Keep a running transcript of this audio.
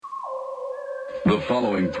The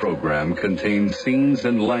following program contains scenes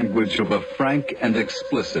and language of a frank and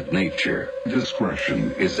explicit nature.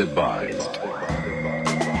 Discretion is advised.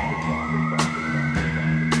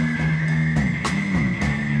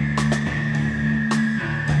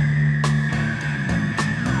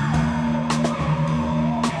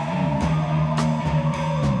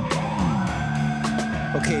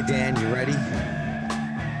 Okay, Dan, you ready?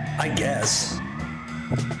 I guess.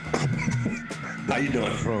 How you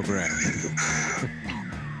doing? Program.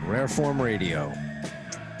 Rare Form Radio.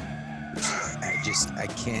 I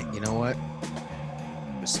can't, you know what?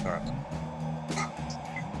 Just start.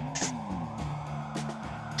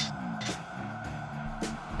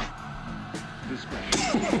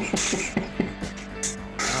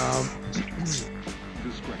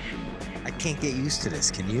 I can't get used to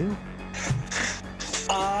this. Can you?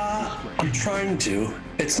 I'm trying to.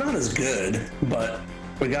 It's not as good, but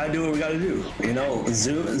we gotta do what we gotta do. You know,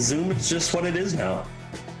 Zoom is just what it is now.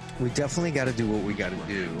 We definitely got to do what we got to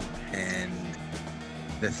do, and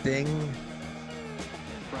the thing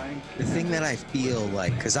that I feel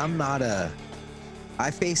like, because I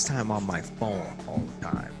FaceTime on my phone all the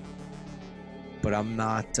time, but I'm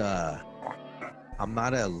not a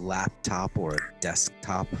laptop or a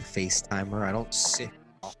desktop FaceTimer. I don't sit in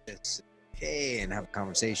the office and have a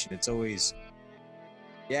conversation. It's always,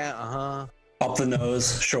 Up the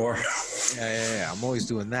nose, sure. Yeah. I'm always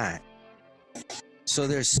doing that. So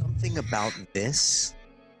there's something about this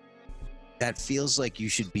that feels like you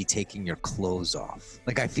should be taking your clothes off.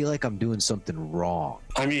 Like, I feel like I'm doing something wrong.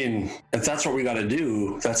 I mean, if that's what we gotta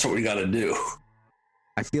do, that's what we gotta do.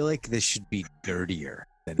 I feel like this should be dirtier.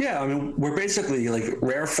 Yeah, I mean, we're basically, like,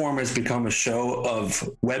 Rare Form has become a show of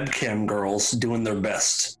webcam girls doing their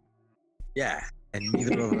best. Yeah, and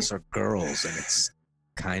neither of us are girls, and it's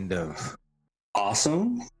kind of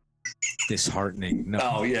awesome. Disheartening. No.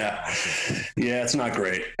 Oh, yeah. Yeah, it's not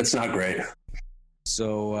great. It's not great.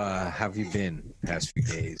 So, how have you been the past few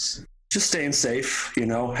days? Just staying safe, you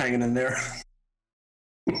know, hanging in there.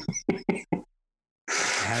 I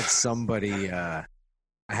had somebody, I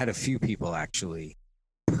had a few people actually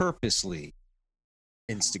purposely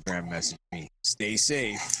Instagram message me, stay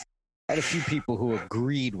safe. I had a few people who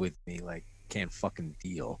agreed with me, like, can't fucking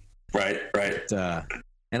deal. Right. But,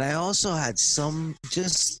 and I also had some,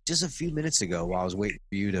 just a few minutes ago while I was waiting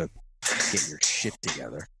for you to get your shit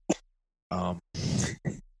together, I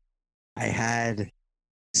had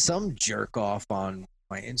some jerk off on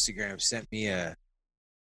my Instagram sent me a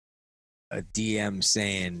DM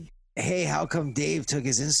saying, hey, how come Dave took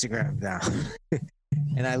his Instagram down?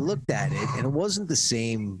 And I looked at it, and it wasn't the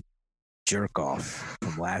same jerk off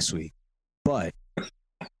from last week, but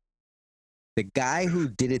the guy who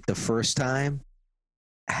did it the first time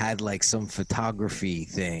had like some photography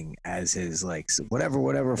thing as his, like,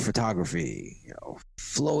 whatever photography, you know,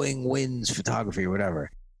 flowing winds photography or whatever.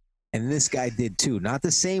 And this guy did too, not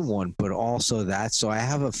the same one, but also that. So I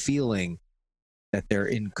have a feeling that they're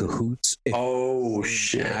in cahoots. Oh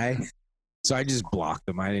shit! So I just blocked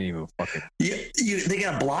them. I didn't even fucking. They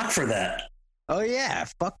got blocked for that. Oh yeah,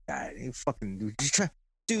 fuck that. You fucking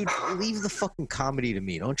dude, leave the fucking comedy to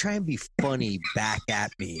me. Don't try and be funny back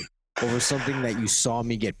at me over something that you saw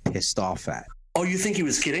me get pissed off at. Oh, you think he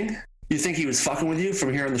was kidding? You think he was fucking with you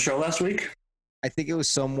from hearing the show last week? I think it was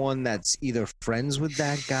someone that's either friends with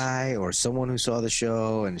that guy or someone who saw the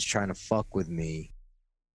show and is trying to fuck with me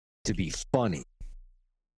to be funny.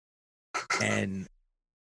 And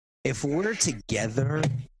if we're together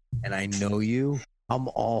and I know you, I'm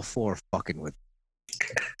all for fucking with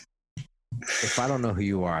you. If I don't know who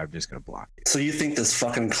you are, I'm just going to block you. So you think this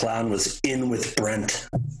fucking clown was in with Brent?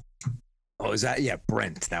 Oh, is that? Yeah,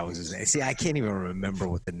 Brent. That was his name. See, I can't even remember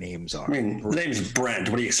what the names are. I mean, the name's Brent.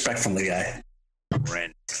 What do you expect from the guy?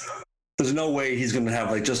 Brent. There's no way he's going to have,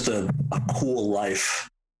 like, just a cool life.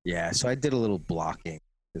 Yeah, so I did a little blocking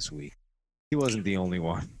this week. He wasn't the only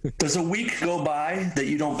one. Does a week go by that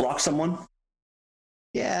you don't block someone?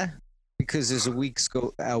 Yeah, because there's a week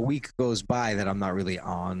goes by that I'm not really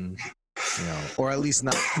on, you know, or at least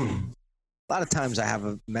not. A lot of times I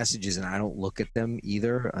have messages and I don't look at them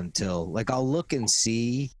either until, like, I'll look and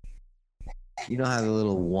see. You know how the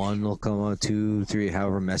little one will come up, 2, 3,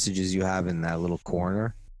 however messages you have in that little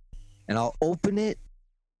corner, and I'll open it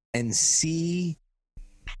and see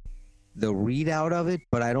the readout of it,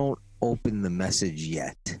 but I don't open the message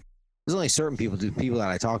yet. There's only certain people that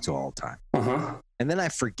I talk to all the time. And then I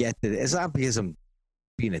forget that it's not because I'm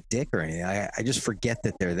being a dick or anything. I just forget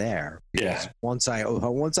that they're there. Yeah. Once I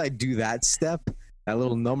do that step, that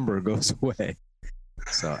little number goes away.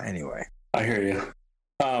 So anyway, I hear you.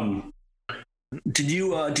 Did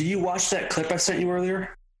you watch that clip I sent you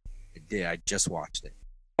earlier? I did. I just watched it.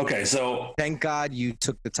 Okay, so Thank God you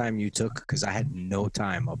took the time you took because I had no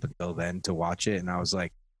time up until then to watch it, and I was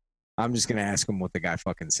like, I'm just gonna ask him what the guy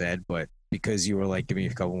fucking said, but because you were like, give me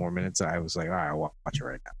a couple more minutes, I was like, all right, I'll watch it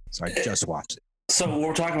right now. So I just watched it. so what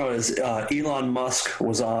we're talking about is Elon Musk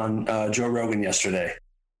was on Joe Rogan yesterday,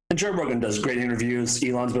 and Joe Rogan does great interviews.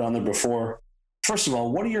 Elon's been on there before. First of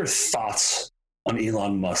all, what are your thoughts on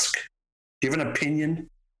Elon Musk? Do you have an opinion?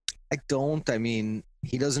 I don't. I mean,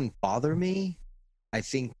 he doesn't bother me. I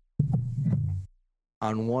think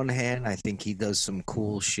on one hand, I think he does some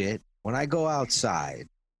cool shit. When I go outside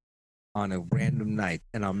on a random night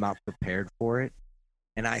and I'm not prepared for it,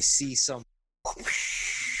 and I see some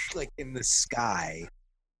like in the sky,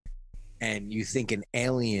 and you think an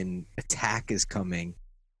alien attack is coming,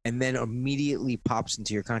 and then immediately pops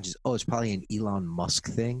into your conscious, oh, it's probably an Elon Musk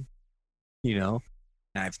thing, you know?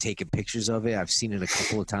 And I've taken pictures of it. I've seen it a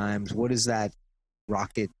couple of times. What is that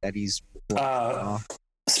rocket that he's off?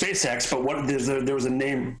 SpaceX, but what there was a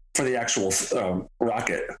name for the actual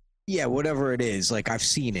rocket. Yeah, whatever it is. Like, I've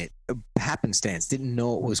seen it. Happenstance. Didn't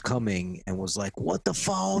know it was coming and was like, what the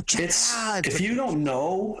fuck? If you don't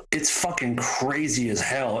know, it's fucking crazy as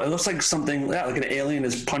hell. It looks like something, like an alien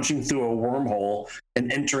is punching through a wormhole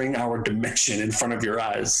and entering our dimension in front of your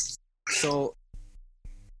eyes. So,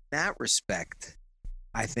 in that respect,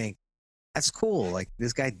 I think that's cool. Like,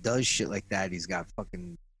 this guy does shit like that. He's got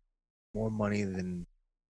fucking more money than,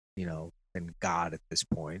 than God at this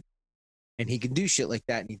point. And he can do shit like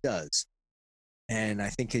that, and he does. And I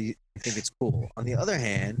think it's cool. On the other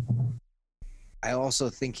hand, I also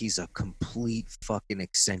think he's a complete fucking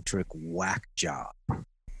eccentric whack job.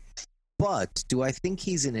 But do I think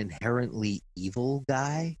he's an inherently evil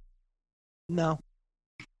guy? No.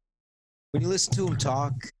 When you listen to him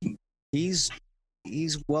talk, he's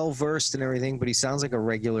well versed and everything, but he sounds like a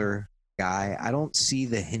regular guy. I don't see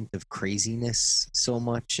the hint of craziness so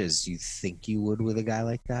much as you think you would with a guy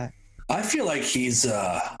like that. I feel like he's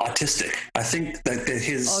autistic. I think that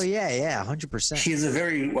his... Oh, yeah, 100%. He has a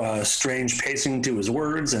very strange pacing to his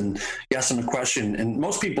words, and you ask him a question, and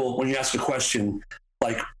most people, when you ask a question,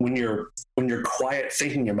 like when you're quiet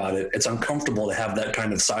thinking about it, it's uncomfortable to have that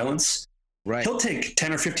kind of silence. Right. He'll take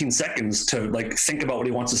 10 or 15 seconds to like think about what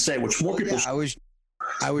he wants to say, which more people... Yeah,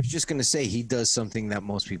 I was just going to say he does something that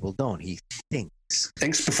most people don't. He thinks.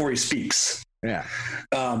 Thinks before he speaks. Yeah.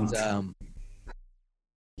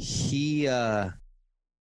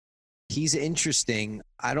 He's interesting.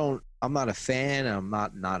 I'm not a fan. I'm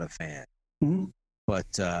not a fan. Mm-hmm. But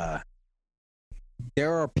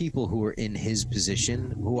there are people who are in his position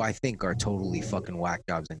who I think are totally fucking whack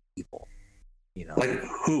jobs and evil. Like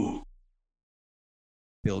who?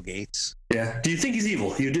 Bill Gates. Yeah. Do you think he's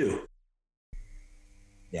evil? You do.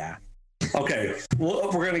 Yeah. Okay. Well,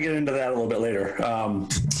 we're going to get into that a little bit later.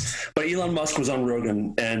 But Elon Musk was on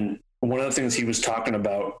Rogan, and one of the things he was talking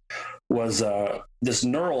about was this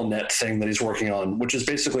neural net thing that he's working on, which is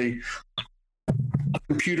basically a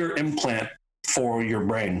computer implant for your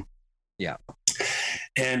brain. Yeah.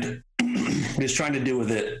 And what he's trying to do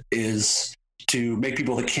with it is to make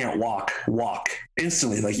people that can't walk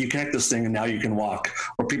instantly. Like you connect this thing and now you can walk.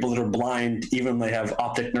 Or people that are blind, even when they have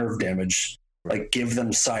optic nerve damage, like give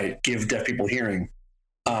them sight, give deaf people hearing.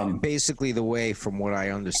 Basically, the way, from what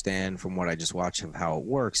I understand, from what I just watched of how it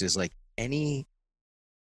works, is like any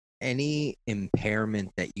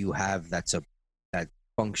impairment that you have that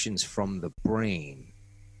functions from the brain,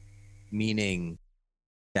 meaning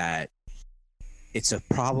that it's a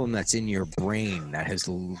problem that's in your brain that has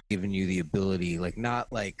given you the ability, like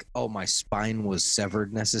not like, oh, my spine was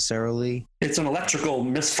severed necessarily. It's an electrical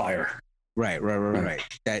misfire. Right.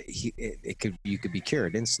 That you could be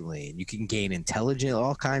cured instantly, and you can gain intelligence,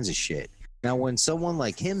 all kinds of shit. Now, when someone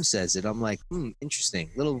like him says it, I'm like, interesting,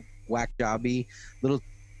 little whack jobby, little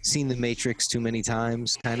seen the Matrix too many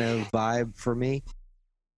times kind of vibe for me.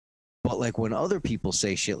 But like when other people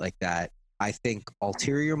say shit like that, I think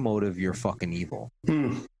ulterior motive, you're fucking evil.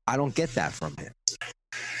 I don't get that from him.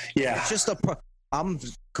 Yeah, it's just I'm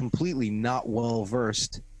completely not well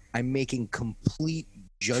versed. I'm making complete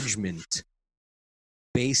judgment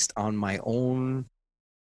based on my own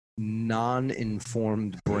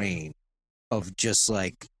non-informed brain of just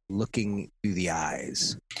like looking through the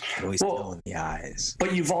eyes, always filling the eyes.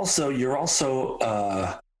 But you're also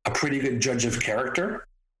a pretty good judge of character.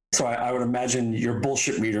 So I would imagine your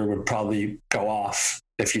bullshit meter would probably go off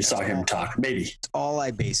if you saw him talk. Maybe. It's all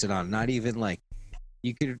I base it on. Not even like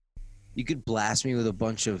you could blast me with a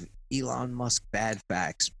bunch of Elon Musk bad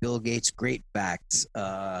facts, Bill Gates great facts,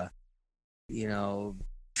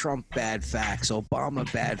 Trump bad facts,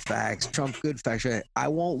 Obama bad facts, Trump good facts. I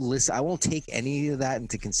won't listen. I won't take any of that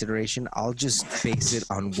into consideration. I'll just base it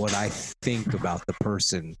on what I think about the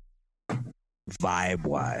person, vibe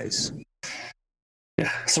wise. Yeah.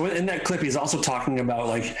 So in that clip, he's also talking about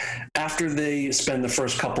like after they spend the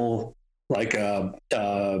first couple like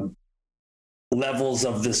levels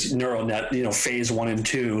of this neural net, phase 1 and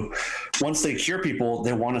 2. Once they cure people,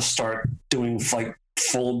 they want to start doing like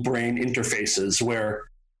full brain interfaces where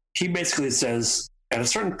he basically says at a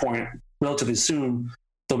certain point, relatively soon,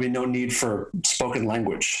 there'll be no need for spoken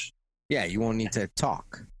language. Yeah, you won't need to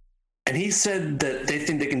talk. And he said that they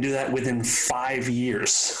think they can do that within 5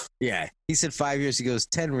 years. Yeah, he said 5 years. He goes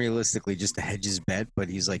 10 realistically, just to hedge his bet, but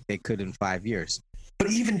he's like, they could in 5 years.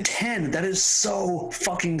 But even 10, that is so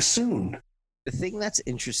fucking soon. The thing that's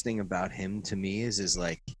interesting about him to me is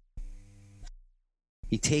like,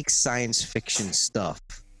 he takes science fiction stuff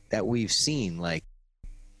that we've seen, like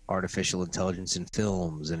artificial intelligence in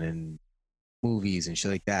films and in movies and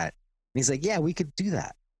shit like that. And he's like, yeah, we could do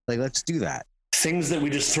that. Like, let's do that. Things that we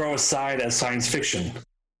just throw aside as science fiction.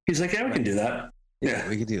 He's like, yeah, we can do that. Yeah,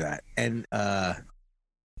 we could do that. And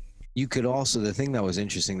you could also, the thing that was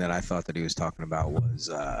interesting that I thought that he was talking about was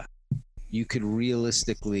you could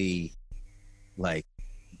realistically like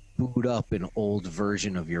boot up an old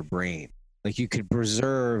version of your brain. Like you could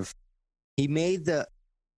preserve, he made the,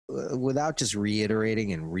 without just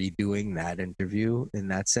reiterating and redoing that interview in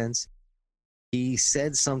that sense, he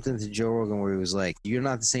said something to Joe Rogan where he was like, you're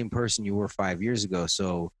not the same person you were 5 years ago.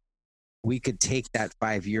 So we could take that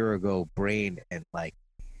 5 year ago brain and like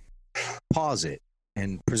pause it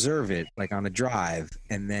and preserve it like on a drive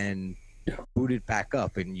and then boot it back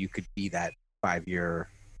up and you could be that 5 year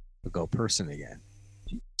ago person again.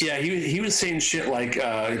 Yeah, he was saying shit like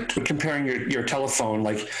comparing your telephone,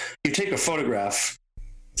 like you take a photograph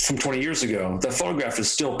from 20 years ago, the photograph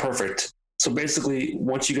is still perfect. So basically,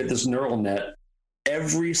 once you get this neural net,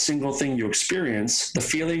 every single thing you experience, the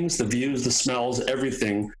feelings, the views, the smells,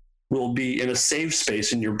 everything will be in a safe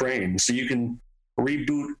space in your brain. So you can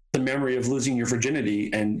reboot the memory of losing your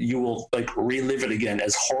virginity and you will like relive it again.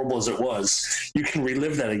 As horrible as it was, you can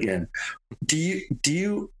relive that again.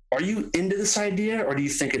 Are you into this idea or do you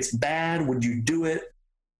think it's bad? Would you do it?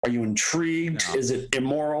 Are you intrigued? No. Is it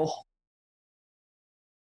immoral?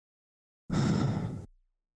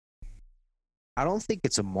 I don't think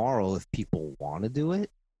it's immoral if people want to do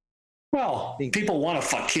it. Well, people want to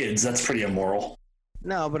fuck kids. That's pretty immoral.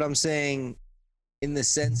 No, but I'm saying in the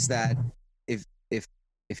sense that if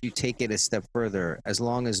you take it a step further, as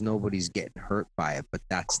long as nobody's getting hurt by it, but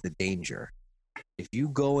that's the danger. If you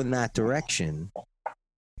go in that direction,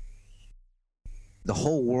 the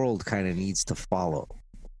whole world kind of needs to follow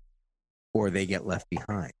or they get left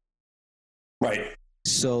behind. Right.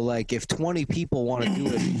 So like if 20 people want to do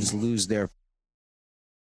it and just lose their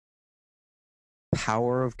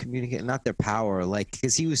power of communicating, not their power, like,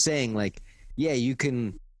 because he was saying like, yeah, you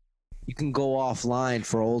can go offline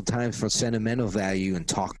for old times for sentimental value and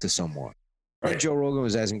talk to someone. Right. Joe Rogan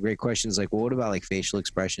was asking great questions like, well, what about like facial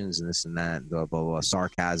expressions and this and that, blah, blah, blah,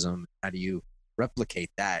 sarcasm? How do you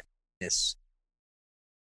replicate that?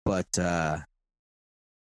 But I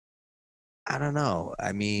don't know.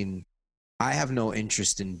 I mean, I have no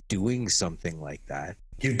interest in doing something like that.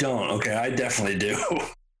 You don't? Okay, I definitely do.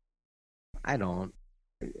 I don't.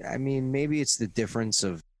 I mean, maybe it's the difference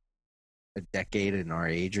of a decade in our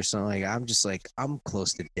age or something. I'm just like, I'm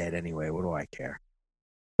close to dead anyway. What do I care?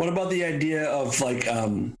 What about the idea of like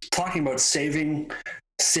talking about saving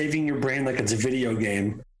your brain like it's a video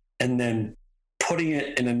game and then putting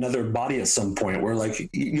it in another body at some point where like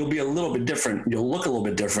you'll be a little bit different, you'll look a little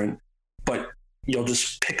bit different, but you'll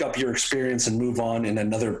just pick up your experience and move on in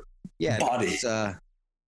another body.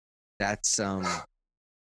 That's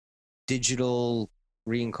digital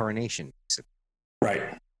reincarnation.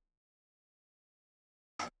 Right.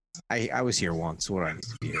 I was here once. What do I need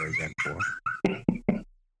to be here again for?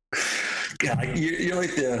 God, you're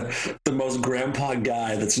like the most grandpa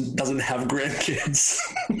guy that doesn't have grandkids.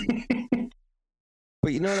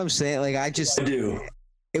 But you know what I'm saying? Like I do.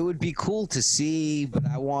 It would be cool to see, but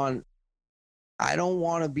I don't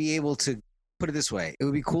want to be able to put it this way. It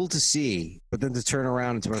would be cool to see, but then to turn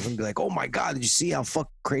around and be like, oh my God, did you see how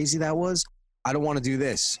fucking crazy that was? I don't want to do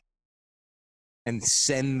this. And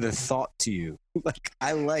send the thought to you. Like,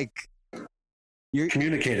 you're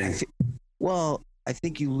communicating. I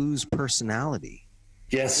think you lose personality.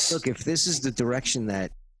 Yes. Look, if this is the direction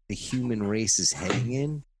that the human race is heading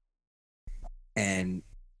in, and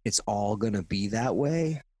it's all going to be that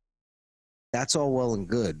way, that's all well and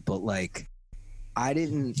good. But like, I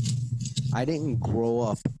didn't grow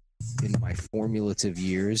up in my formulative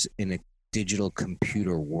years in a digital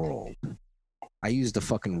computer world. I used a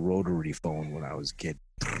fucking rotary phone when I was a kid.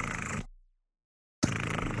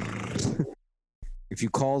 If you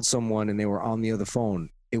called someone and they were on the other phone,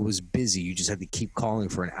 it was busy. You just had to keep calling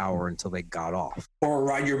for an hour until they got off. Or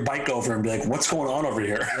ride your bike over and be like, what's going on over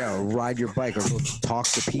here? Yeah, or ride your bike or go talk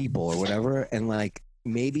to people or whatever. And like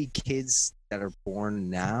maybe kids that are born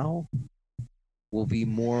now will be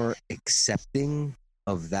more accepting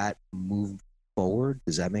of that move forward.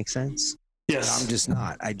 Does that make sense? Yes. But I'm just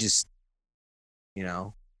not. I just, you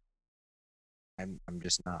know, I'm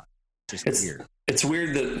just not. It's weird. It's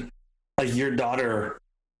weird that like your daughter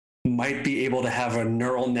might be able to have a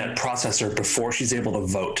neural net processor before she's able to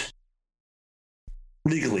vote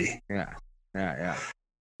legally. Yeah.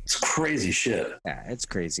 It's crazy shit. Yeah, it's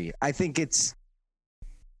crazy. I think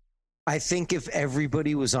if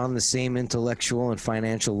everybody was on the same intellectual and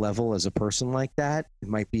financial level as a person like that, it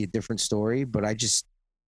might be a different story. But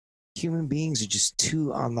human beings are just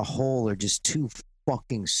too, on the whole, are just too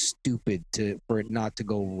fucking stupid for it not to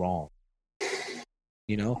go wrong.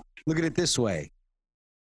 You know, look at it this way.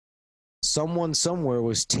 Someone somewhere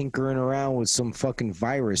was tinkering around with some fucking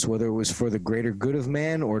virus, whether it was for the greater good of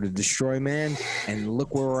man or to destroy man. And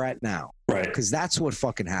look where we're at now. Right. Because that's what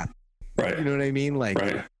fucking happened. Right. You know what I mean? Like,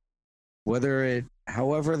 right.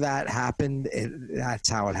 However that happened, that's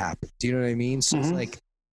how it happened. Do you know what I mean? So it's like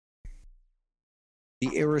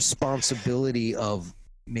the irresponsibility of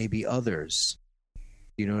maybe others.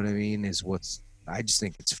 You know what I mean? I just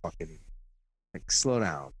think it's fucking like, slow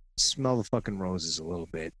down, smell the fucking roses a little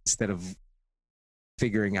bit instead of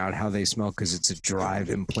figuring out how they smell because it's a drive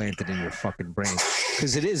implanted in your fucking brain.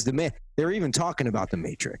 Because it is they're even talking about the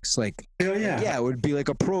Matrix. Like, yeah, it would be like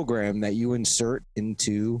a program that you insert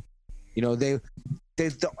into. You know, the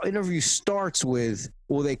interview starts with,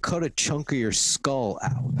 well, they cut a chunk of your skull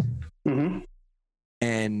out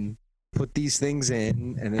and put these things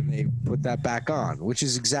in, and then they put that back on, which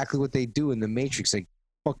is exactly what they do in the Matrix. They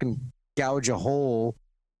fucking gouge a hole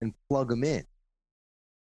and plug them in.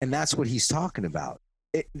 And that's what he's talking about.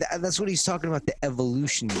 That's what he's talking about, the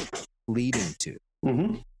evolution leading to.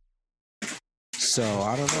 So,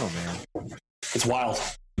 I don't know, man. It's wild.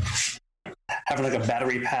 Having like a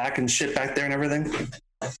battery pack and shit back there and everything.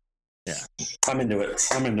 Yeah. I'm into it.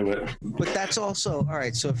 But that's also, all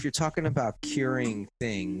right, so if you're talking about curing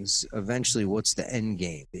things, eventually what's the end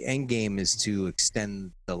game? The end game is to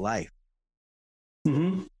extend the life.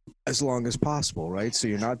 As long as possible, right? So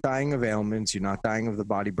you're not dying of ailments, you're not dying of the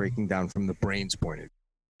body breaking down from the brain's point of view.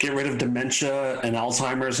 Get rid of dementia and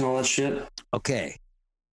Alzheimer's and all that shit. Okay.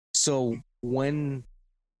 So when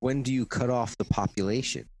do you cut off the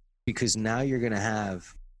population? Because now you're going to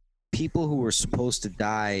have people who were supposed to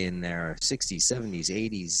die in their 60s, 70s,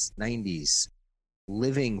 80s, 90s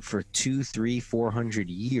living for 200, 300, 400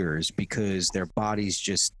 years because their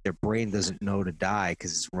brain doesn't know to die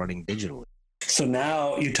because it's running digitally. So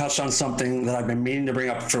now you touched on something that I've been meaning to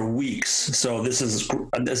bring up for weeks. So this is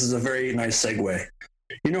a very nice segue.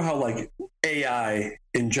 You know how like AI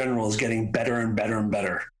in general is getting better and better and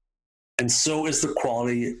better. And so is the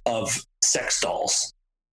quality of sex dolls.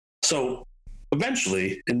 So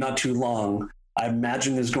eventually, in not too long, I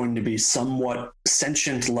imagine there's going to be somewhat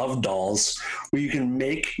sentient love dolls where you can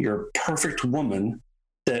make your perfect woman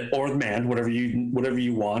or man, whatever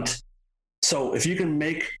you want. So if you can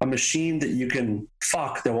make a machine that you can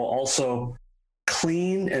fuck that will also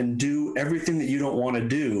clean and do everything that you don't want to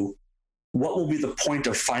do, what will be the point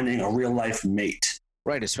of finding a real life mate?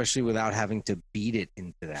 Right, especially without having to beat it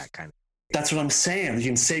into that kind of. That's what I'm saying. You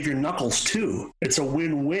can save your knuckles too. It's a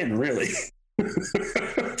win-win, really.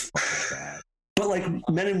 But like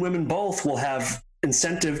men and women both will have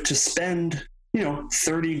incentive to spend,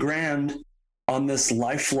 $30,000 on this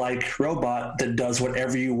lifelike robot that does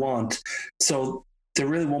whatever you want. So there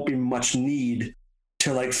really won't be much need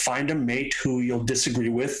to like find a mate who you'll disagree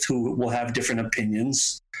with, who will have different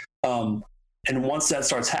opinions. And once that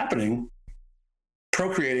starts happening,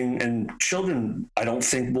 procreating and children, I don't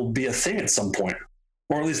think will be a thing at some point,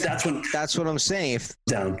 or at least that's what I'm saying.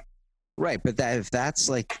 Right, but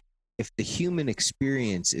if the human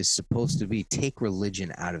experience is supposed to be, take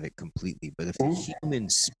religion out of it completely, but if the human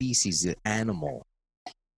species, the animal,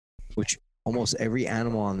 which almost every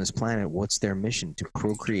animal on this planet, what's their mission? To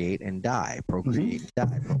procreate and die, procreate and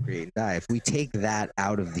die, procreate and die. If we take that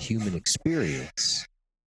out of the human experience,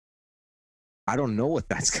 I don't know what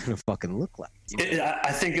that's going to fucking look like.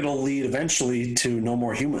 I think it'll lead eventually to no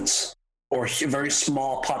more humans, or very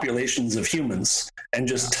small populations of humans, and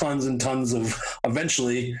just tons and tons of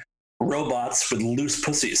eventually robots with loose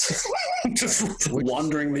pussies just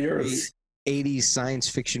wandering the earth. 80s science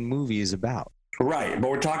fiction movie is about. Right, but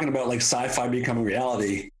we're talking about like sci-fi becoming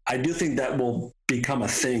reality. I do think that will become a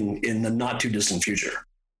thing in the not too distant future.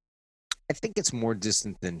 I think it's more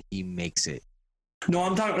distant than he makes it. No,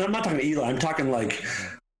 I'm not talking Eli. I'm talking like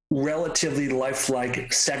relatively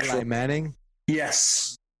lifelike sexual. Eli Manning?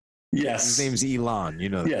 Yes. His name's Elon, you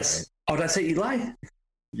know that, Yes. right? Oh, did I say Eli?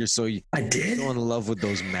 I did. So in love with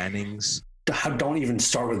those Mannings. Don't even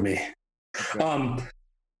start with me. Okay.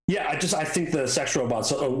 Yeah, I think the sex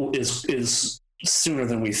robots is sooner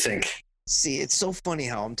than we think. See, it's so funny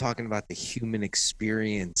how I'm talking about the human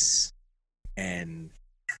experience and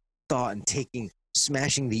thought and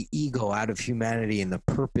smashing the ego out of humanity and the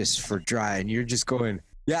purpose for Dry, and you're just going,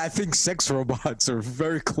 yeah, I think sex robots are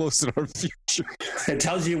very close in our future. It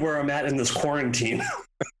tells you where I'm at in this quarantine.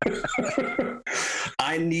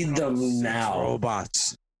 I need them now.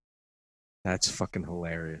 Robots. That's fucking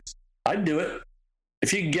hilarious. I'd do it.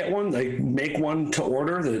 If you get one, like make one to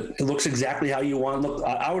order that it looks exactly how you want. Look,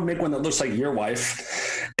 I would make one that looks like your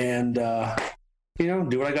wife, and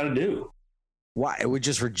do what I got to do. Why? It would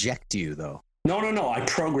just reject you, though. No. I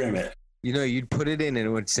program it. You'd put it in and it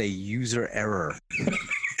would say user error.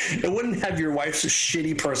 It wouldn't have your wife's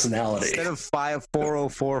shitty personality. Instead of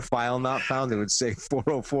 404 file not found, it would say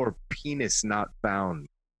 404 penis not found.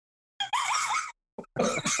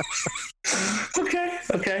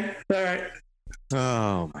 Okay. All right.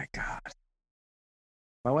 Oh my God.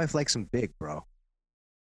 My wife likes them big, bro.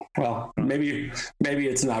 Well, maybe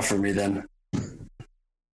it's not for me then.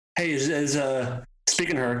 Hey, is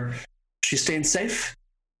speaking of her, she's staying safe?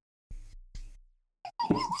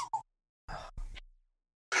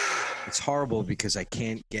 It's horrible because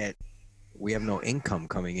we have no income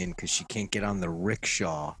coming in because she can't get on the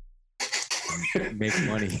rickshaw and make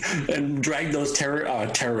money. And drag those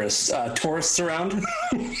tourists around?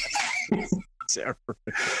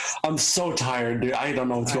 I'm so tired, dude. I don't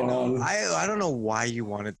know what's going on. I don't know why you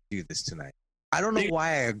wanted to do this tonight. I don't know why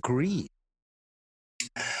I agreed.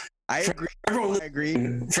 I agree.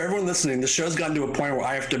 For everyone listening, the show's gotten to a point where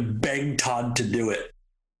I have to beg Todd to do it.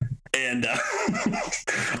 And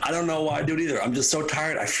I don't know why I do it either. I'm just so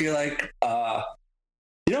tired. I feel like,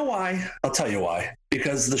 you know why? I'll tell you why.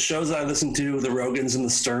 Because the shows that I listen to, the Rogans and the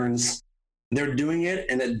Sterns, they're doing it,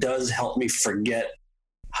 and it does help me forget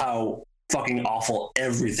how fucking awful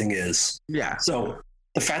everything is. Yeah. So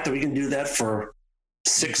the fact that we can do that for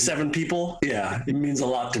 6-7 people, yeah, it means a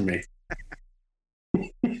lot to me.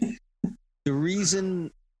 The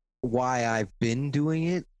reason why I've been doing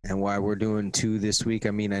it and why we're doing 2 this week,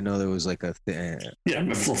 I mean, I know there was like a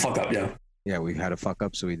fuck up, yeah. Yeah, we've had a fuck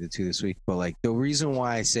up, so we did 2 this week. But like the reason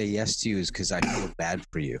why I say yes to you is because I feel bad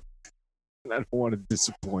for you. And I don't want to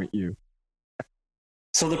disappoint you.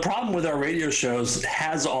 So the problem with our radio shows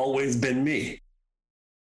has always been me.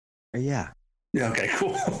 Yeah. Yeah, okay,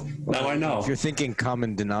 cool. Now I know. If you're thinking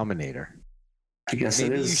common denominator. I guess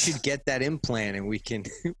maybe it is. You should get that implant and we can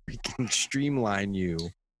streamline you.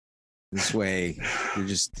 This way you're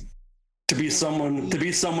just to be someone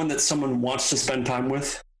that someone wants to spend time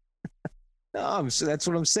with. No, so that's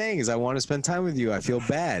what I'm saying is I want to spend time with you. I feel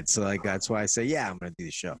bad. So like that's why I say, yeah, I'm gonna do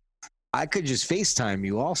the show. I could just FaceTime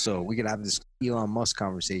you also. We could have this Elon Musk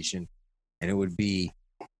conversation and it would be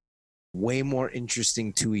way more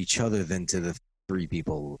interesting to each other than to the 3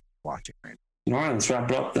 people watching right now. All right, let's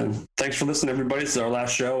wrap it up then. Thanks for listening, everybody. This is our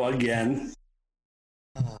last show again.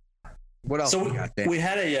 What else we got there? We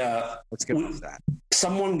had let's get off that.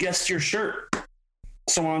 Someone guessed your shirt.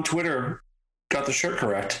 Someone on Twitter got the shirt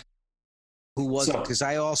correct. Who was it? Because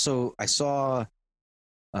I saw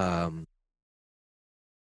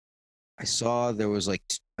there was like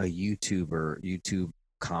a YouTube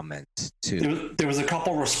comment too. There was a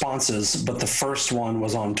couple responses, but the first one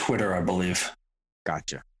was on Twitter, I believe.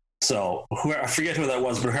 Gotcha. So I forget who that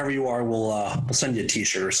was, but whoever you are, we'll send you a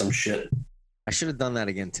T-shirt or some shit. I should have done that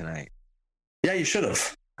again tonight. Yeah, you should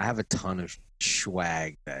have. I have a ton of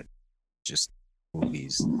swag that just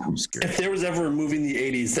movies obscure. If there was ever a movie in the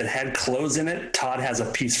 80s that had clothes in it, Todd has a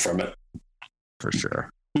piece from it. For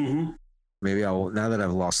sure. Mm-hmm. Maybe now that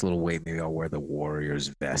I've lost a little weight, maybe I'll wear the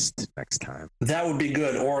Warriors vest next time. That would be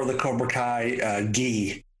good. Or the Cobra Kai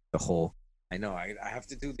gi. I know. I have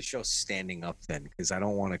to do the show standing up then because I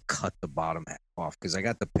don't want to cut the bottom half off because I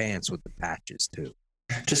got the pants with the patches too.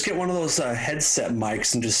 Just get one of those headset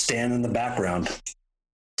mics and just stand in the background.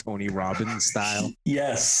 Tony Robbins style.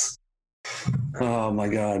 Yes. Oh my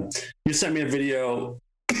God. You sent me a video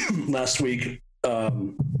last week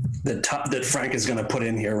that Frank is going to put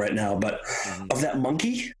in here right now, but of that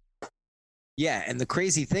monkey. Yeah. And the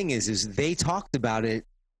crazy thing is they talked about it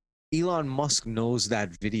Elon Musk knows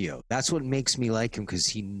that video. That's what makes me like him, because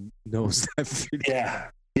he knows that video.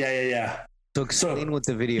 Yeah. So explain what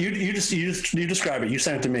the video. You describe it. You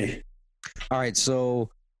sent it to me. All right, so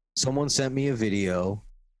someone sent me a video,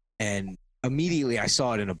 and immediately I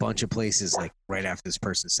saw it in a bunch of places, like right after this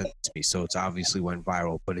person sent it to me. So it's obviously went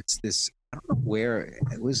viral. But it's this, I don't know where,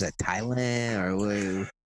 was that Thailand or where,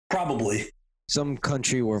 Probably some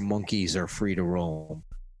country where monkeys are free to roam.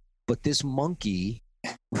 But this monkey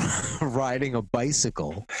riding a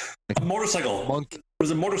bicycle, a motorcycle. monkey, It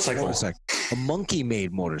was a motorcycle. a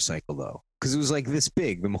monkey-made motorcycle though, because it was like this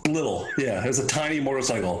big. Little, yeah. It was a tiny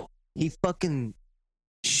motorcycle. He fucking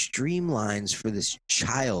streamlines for this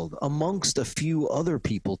child amongst a few other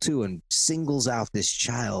people too, and singles out this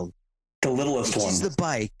child. The littlest one. Ditches the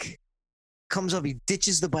bike, comes up, he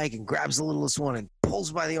ditches the bike and grabs the littlest one and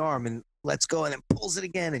pulls by the arm and lets go, and then pulls it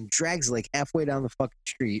again and drags it like halfway down the fucking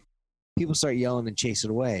street. People start yelling and chase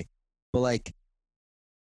it away. But like,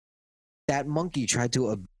 that monkey tried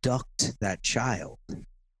to abduct that child.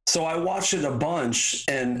 So I watched it a bunch,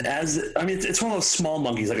 and it's one of those small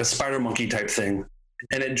monkeys, like a spider monkey type thing.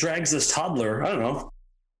 And it drags this toddler, I don't know,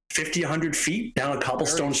 50, 100 feet down a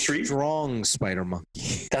cobblestone street. Strong spider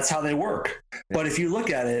monkey. That's how they work. But if you look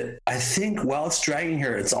at it, I think while it's dragging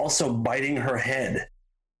her, it's also biting her head.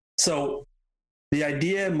 So the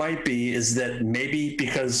idea might be is that maybe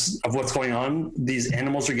because of what's going on, these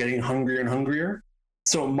animals are getting hungrier and hungrier.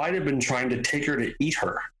 So it might have been trying to take her to eat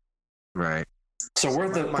her. Right. So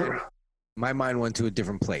my mind went to a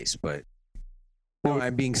different place, but no,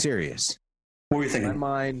 I'm being serious. What were you My thinking?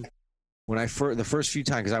 mind, when the first few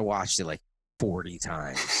times, because I watched it like 40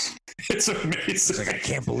 times. It's I was amazing. like, I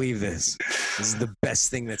can't believe this. This is the best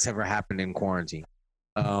thing that's ever happened in quarantine.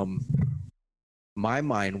 My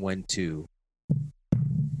mind went to,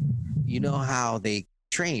 you know how they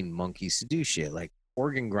train monkeys to do shit, like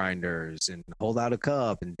organ grinders and hold out a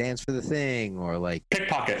cup and dance for the thing, or like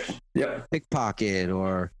Pickpocket. Yep. pickpocket,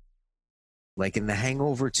 or like in The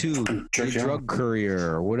Hangover 2, the Jerk you drug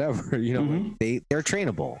courier or whatever. You know, Mhm. they're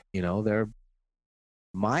trainable. You know,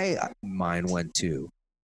 my mind went to,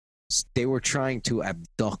 they were trying to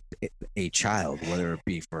abduct a child, whether it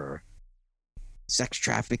be for sex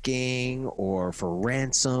trafficking or for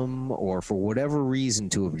ransom or for whatever reason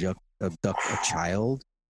to abduct a child.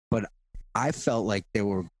 But I felt like there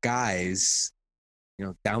were guys, you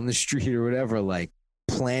know, down the street or whatever, like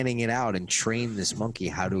planning it out and train this monkey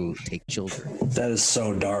how to take children, That is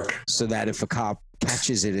so dark. so that if a cop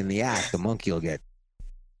catches it in the act, the monkey will get,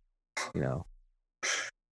 you know.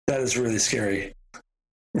 That is really scary.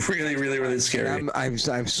 Really, really, really scary. I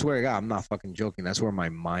swear to God, I'm not fucking joking. That's where my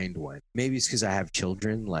mind went. Maybe it's because I have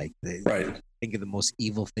children. Like, Right. think of the most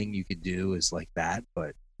evil thing you could do is like that.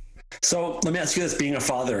 But So let me ask you this: being a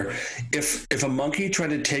father, if a monkey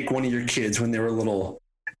tried to take one of your kids when they were little,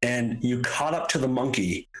 and you caught up to the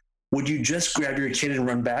monkey, would you just grab your kid and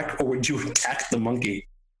run back, or would you attack the monkey?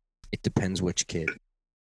 it depends which kid.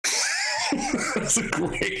 That's a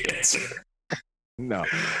great answer. No,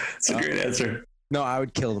 That's a great answer. no, I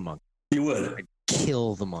would kill the monkey. You would.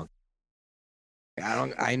 Kill the monkey.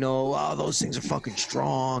 I know. Oh, those things are fucking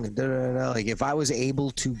strong and da da da. Like, if I was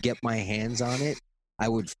able to get my hands on it, I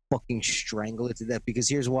would fucking strangle it to death. Because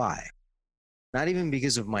here's why. Not even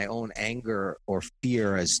because of my own anger or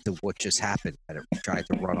fear as to what just happened, that it tried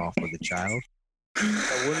to run off with a child.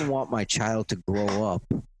 I wouldn't want my child to grow up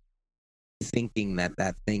thinking that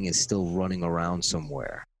that thing is still running around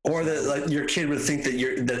somewhere. Or that like your kid would think that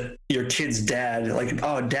your kid's dad, like,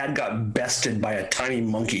 oh, dad got bested by a tiny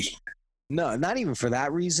monkey. No, not even for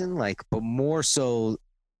that reason, like, but more so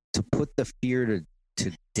to put the fear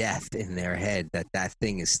to death in their head that that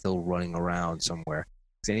thing is still running around somewhere.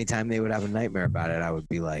 Because anytime they would have a nightmare about it, I would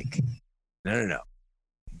be like, no.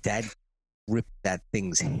 Dad ripped that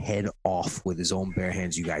thing's head off with his own bare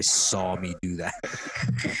hands. You guys saw me do that.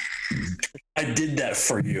 I did that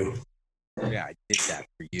for you. Yeah, I did that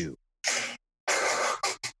for you.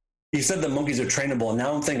 You said the monkeys are trainable, and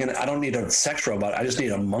now I'm thinking I don't need a sex robot. I just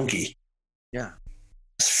need a monkey. Yeah.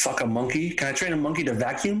 Just fuck a monkey. Can I train a monkey to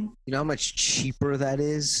vacuum? You know how much cheaper that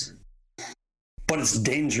is? But it's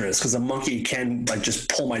dangerous because a monkey can like just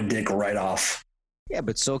pull my dick right off. Yeah,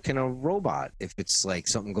 but so can a robot if it's like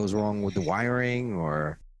something goes wrong with the wiring,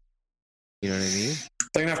 or, you know what I mean?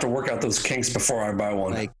 They're gonna have to work out those kinks before I buy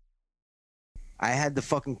one. Like, I had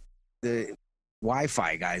the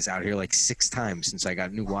Wi-Fi guys out here like 6 times since I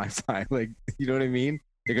got new Wi-Fi. Like, you know what I mean?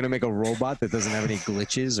 They're gonna make a robot that doesn't have any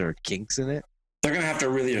glitches or kinks in it. They're gonna have to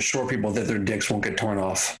really assure people that their dicks won't get torn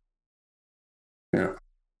off. Yeah,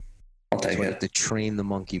 I'll take So I it. have to train the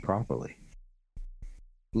monkey properly.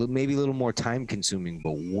 maybe a little more time consuming,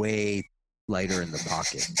 but way lighter in the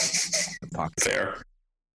pocket. Fair.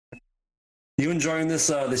 You enjoying this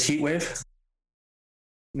heat wave?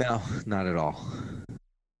 No, not at all.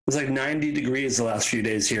 It's like 90 degrees the last few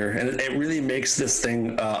days here, and it really makes this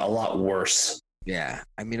thing a lot worse. Yeah,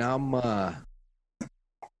 I mean, I'm a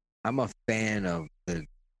fan of the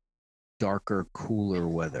darker, cooler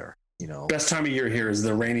weather. You know, Best time of year here is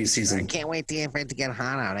the rainy I season. can't wait for it to get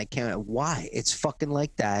hot out. I can't. Why? It's fucking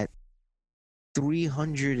like that.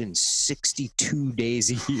 362 days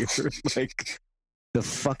a year. Like the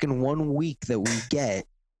fucking 1 week that we get,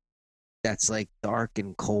 that's like dark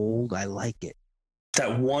and cold. I like it.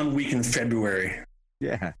 That 1 week in February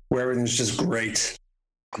Yeah, where everything's just great.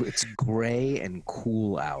 it's gray and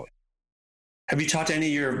cool out. Have you talked to any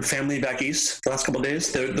of your family back east the last couple of days?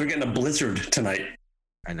 They're getting a blizzard tonight.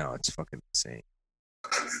 I know, it's fucking insane.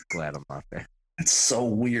 Glad I'm not there. It's so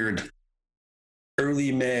weird.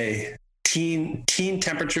 Early May, teen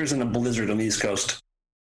temperatures and a blizzard on the East Coast.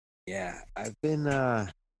 Yeah, I've been and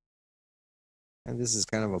this is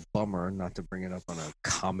kind of a bummer not to bring it up on a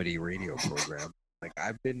comedy radio program. Like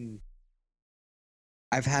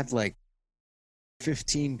I've had like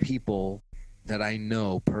 15 people that I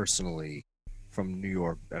know personally from New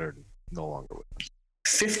York that are no longer with us.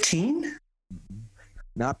 15?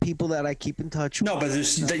 Not people that I keep in touch with. No, but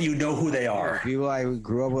that you know who they are. People I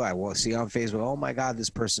grew up with, I will see on Facebook. Oh my God, this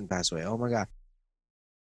person passed away. Oh my God.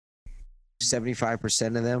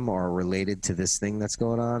 75% of them are related to this thing that's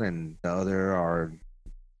going on, and the other are,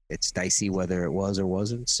 it's dicey whether it was or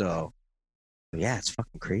wasn't. So, yeah, it's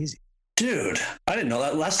fucking crazy. Dude, I didn't know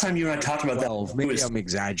that. Last time you and I talked about 12. that. Maybe I'm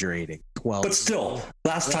exaggerating. 12. But still,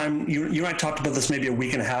 last time you and I talked about this maybe a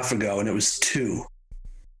week and a half ago, and it was 2.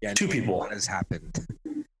 Yeah, 2 people. What has happened?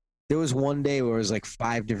 There was one day where it was like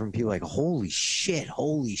 5 different people, like, holy shit.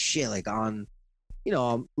 Like on,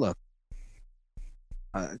 look,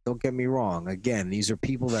 don't get me wrong. Again, these are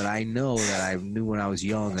people that I know that I knew when I was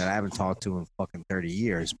young that I haven't talked to in fucking 30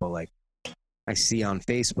 years. But like, I see on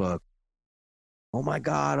Facebook, oh my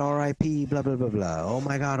God, RIP, blah, blah, blah, blah. Oh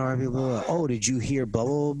my God, RIP, blah, blah. Oh, did you hear blah,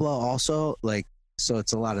 blah, blah, blah also? Like, so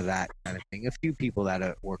it's a lot of that kind of thing. A few people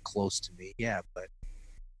that were close to me, yeah, but,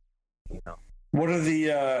 What are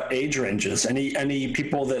the age ranges? Any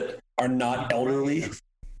people that are not elderly?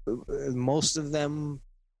 Most of them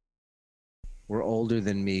were older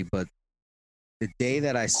than me, but the day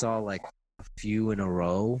that I saw like a few in a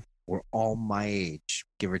row were all my age,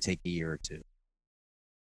 give or take a year or two.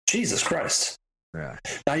 Jesus Christ. Yeah.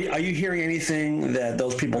 Now, are you hearing anything that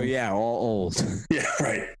those people... Oh, yeah, all old. Yeah,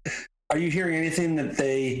 right. Are you hearing anything that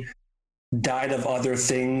they died of other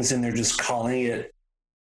things and they're just calling it...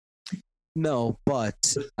 No,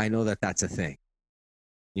 but I know that that's a thing.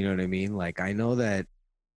 You know what I mean? Like, I know that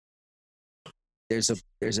there's a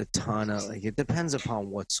ton of, like, it depends upon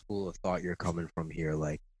what school of thought you're coming from here,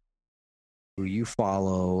 like who you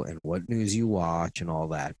follow and what news you watch and all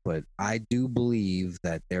that. But I do believe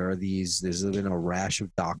that there's been a rash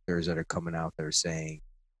of doctors that are coming out there saying,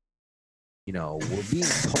 we're being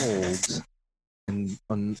told in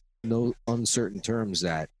no uncertain terms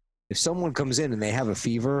that if someone comes in and they have a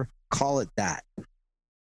fever, call it that.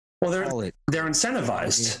 Well, they're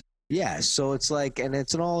incentivized. Yeah, so it's like, and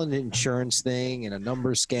it's all an insurance thing and a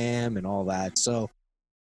number scam and all that. So,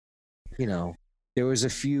 there was a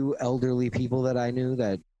few elderly people that I knew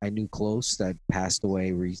close that passed away,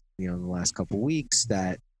 in the last couple of weeks,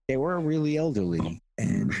 that they were really elderly.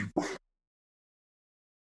 And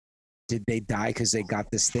did they die because they got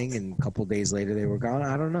this thing and a couple of days later they were gone?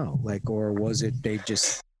 I don't know. Like, or was it they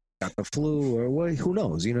just got the flu or what? Who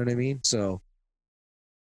knows? You know what I mean? So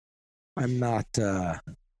I'm not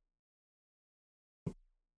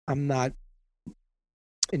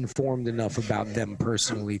informed enough about them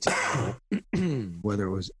personally to know whether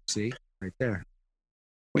it was, see, right there.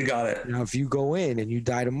 We got it. Now, if you go in and you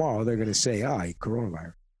die tomorrow, they're going to say,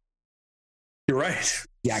 coronavirus. You're right.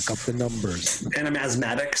 Yak up the numbers. And I'm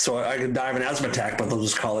asthmatic, so I could die of an asthma attack, but they'll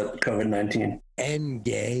just call it COVID-19. And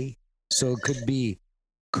gay. So it could be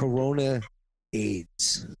Corona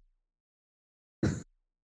AIDS.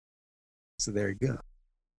 So there you go.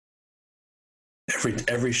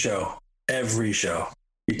 Every show,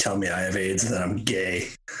 you tell me I have AIDS and that I'm gay.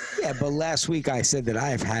 Yeah, but last week I said that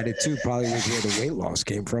I've had it too. Probably was where the weight loss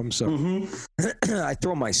came from. So I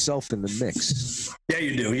throw myself in the mix. Yeah,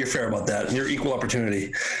 you do. You're fair about that. You're equal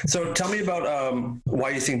opportunity. So tell me about why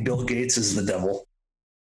you think Bill Gates is the devil.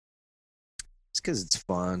 It's because it's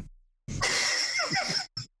fun.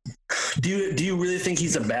 Do you really think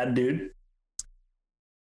he's a bad dude?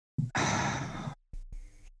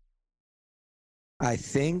 I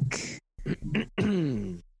think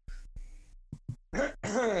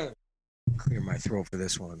Clear my throat for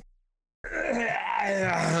this one.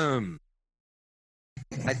 I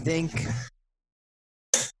think,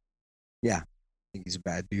 yeah, I think he's a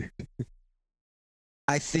bad dude.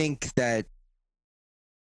 I think that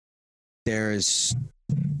there's,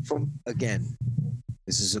 again,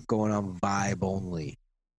 this is going on vibe only.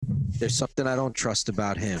 There's something I don't trust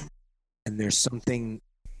about him, and there's something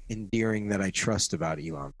endearing that I trust about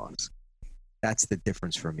Elon Musk. That's the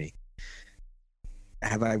difference for me.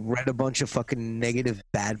 Have I read a bunch of fucking negative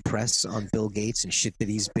bad press on Bill Gates and shit that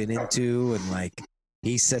he's been into, and like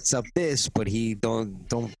he sets up this, but he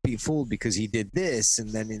don't be fooled because he did this, and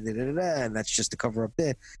then and that's just to cover up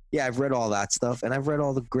there. Yeah, I've read all that stuff, and I've read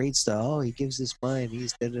all the great stuff. Oh, he gives this money,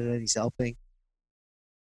 and he's helping.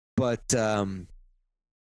 But I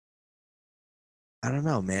don't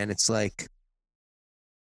know, man. It's like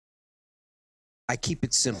I keep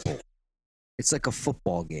it simple. It's like a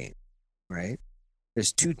football game, right?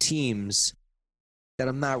 There's two teams that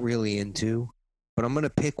I'm not really into, but I'm going to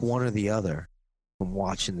pick one or the other from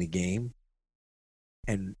watching the game.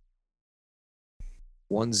 And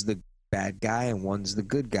one's the bad guy and one's the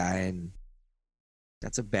good guy. And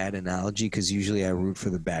that's a bad analogy because usually I root for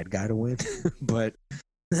the bad guy to win. But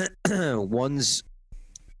one's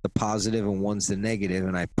the positive and one's the negative.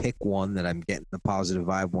 And I pick one that I'm getting the positive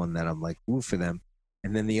vibe, one that I'm like, root for them.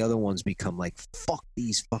 And then the other ones become like, fuck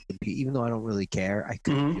these fucking people. Even though I don't really care, I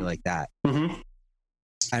could feel like that.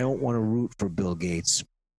 I don't want to root for Bill Gates,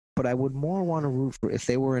 but I would more want to root for if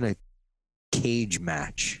they were in a cage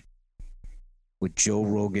match with Joe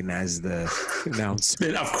Rogan as the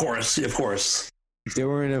announcer. Of course. If they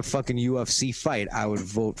were in a fucking UFC fight, I would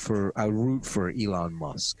root for Elon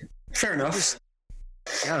Musk. Fair enough.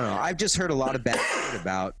 I don't know. I've just heard a lot of bad shit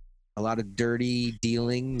about a lot of dirty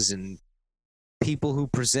dealings and people who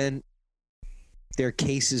present their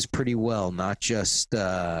cases pretty well, not just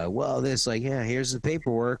this, like, yeah, here's the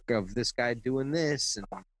paperwork of this guy doing this, and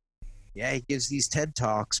yeah, he gives these TED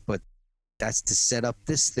Talks, but that's to set up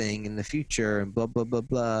this thing in the future, and blah blah blah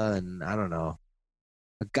blah. And I don't know,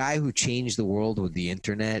 a guy who changed the world with the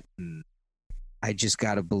internet, and I just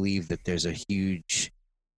gotta believe that there's a huge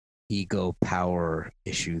ego power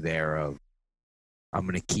issue there of I'm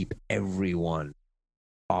gonna keep everyone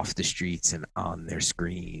off the streets and on their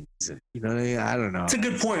screens, and you know what I mean? I don't know. It's a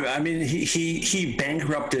good point. I mean, he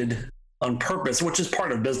bankrupted on purpose, which is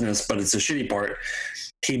part of business, but it's a shitty part.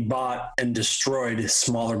 He bought and destroyed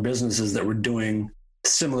smaller businesses that were doing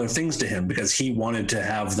similar things to him because he wanted to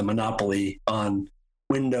have the monopoly on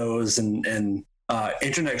Windows and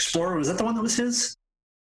Internet Explorer. Was that the one that was his?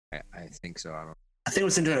 I think so. I think it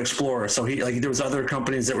was Internet Explorer. So there was other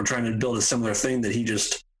companies that were trying to build a similar thing that he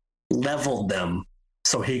just leveled them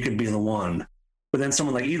so he could be the one. But then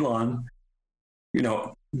someone like Elon,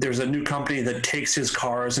 there's a new company that takes his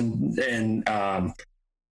cars and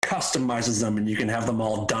customizes them, and you can have them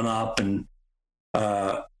all done up, and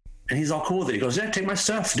he's all cool with it. He goes, yeah, take my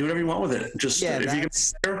stuff, do whatever you want with it. Just if you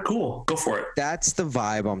can, cool, go for it. That's the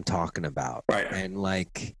vibe I'm talking about, right? And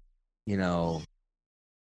like,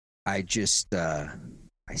 I just I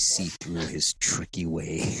see through his tricky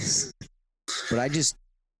ways, but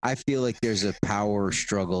I feel like there's a power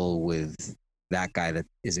struggle with that guy that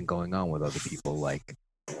isn't going on with other people. Like,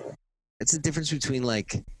 it's the difference between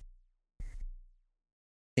like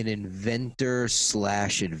an inventor /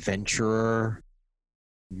 adventurer,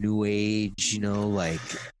 new age,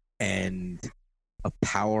 and a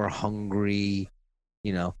power hungry,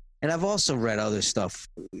 and I've also read other stuff,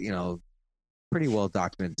 pretty well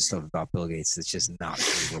documented stuff about Bill Gates that's just not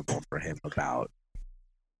favorable for him about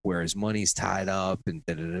where his money's tied up and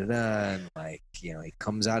and like, he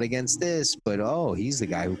comes out against this, but he's the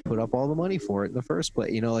guy who put up all the money for it in the first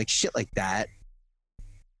place, like shit like that.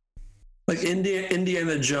 Like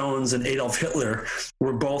Indiana Jones and Adolf Hitler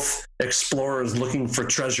were both explorers looking for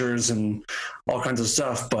treasures and all kinds of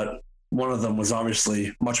stuff, but one of them was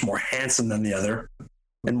obviously much more handsome than the other,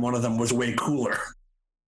 and one of them was way cooler.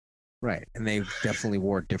 Right, and they definitely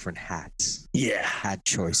wore different hats. Yeah. Hat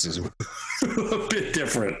choices were a bit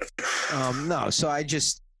different. No, so I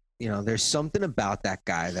just, there's something about that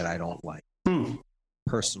guy that I don't like,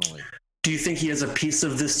 personally. Do you think he has a piece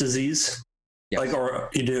of this disease? Yes. Or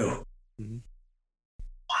you do? Mm-hmm.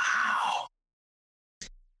 Wow.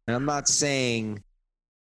 And I'm not saying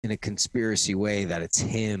in a conspiracy way that it's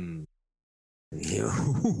him.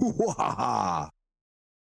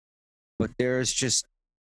 But there's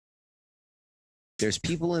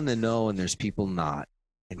people in the know and there's people not.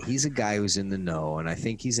 And he's a guy who's in the know, and I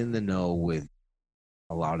think he's in the know with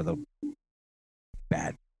a lot of the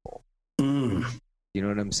bad people. You know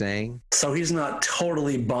what I'm saying? So he's not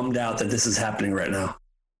totally bummed out that this is happening right now.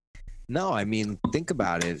 No, I mean, think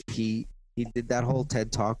about it. He did that whole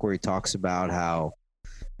TED talk where he talks about how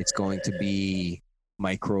it's going to be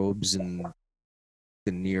microbes in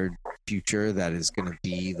the near future that is going to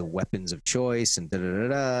be the weapons of choice and da da da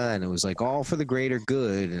da. And it was like all for the greater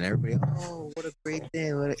good. And everybody, oh, what a great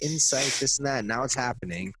thing, what an insight, this and that. Now it's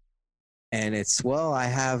happening, and it's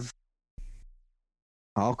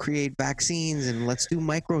I'll create vaccines and let's do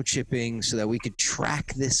microchipping so that we could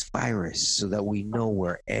track this virus so that we know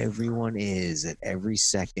where everyone is at every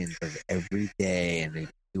second of every day, and they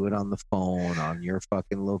do it on the phone, on your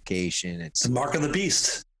fucking location. It's the mark of the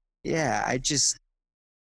beast. Yeah, I just,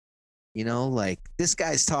 like this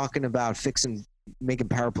guy's talking about making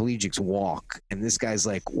paraplegics walk, and this guy's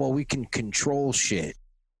like, well, we can control shit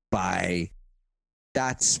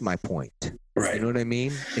that's my point. Right. You know what I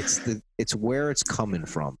mean? It's where it's coming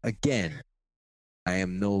from. Again, I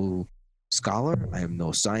am no scholar. I am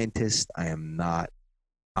no scientist. I'm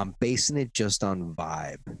basing it just on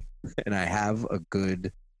vibe. And I have a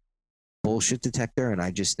good bullshit detector, and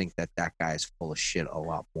I just think that guy is full of shit a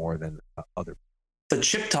lot more than other. The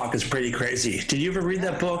chip talk is pretty crazy. Did you ever read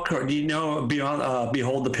that book, or do you know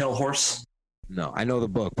Behold the Pale Horse? No, I know the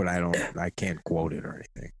book, but I can't quote it or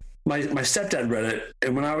anything. My stepdad read it,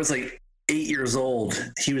 and when I was like 8 years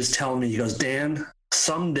old, he was telling me, he goes, Dan,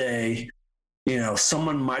 someday,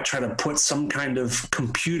 someone might try to put some kind of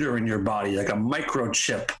computer in your body, like a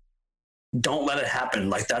microchip. Don't let it happen.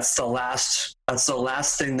 Like that's the last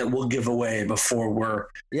thing that we'll give away before we're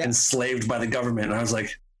enslaved by the government. And I was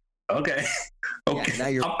like, okay. Yeah, now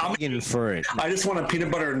you're begging for it. I just want a peanut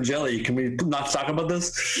butter and jelly. Can we not talk about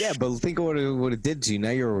this? Yeah, but think of what it did to you. Now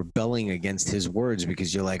you're rebelling against his words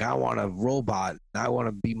because you're like, I want a robot. I want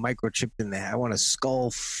to be microchipped in there. I want a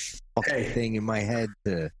skull thing in my head.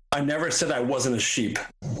 I never said I wasn't a sheep.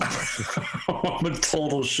 I'm a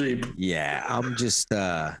total sheep. Yeah, I'm just,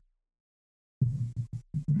 I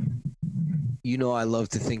love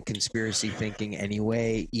to think conspiracy thinking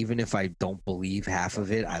anyway. Even if I don't believe half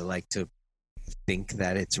of it, I like to think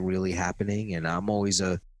that it's really happening. And I'm always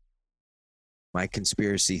my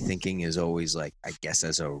conspiracy thinking is always like, I guess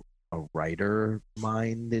as a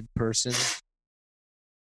writer-minded person,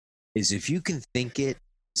 is if you can think it,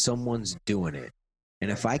 someone's doing it. And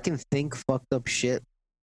if I can think fucked up shit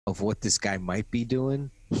of what this guy might be doing,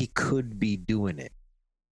 he could be doing it.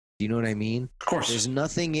 Do you know what I mean? Of course. There's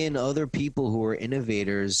nothing in other people who are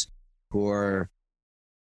innovators, who are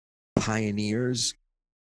pioneers.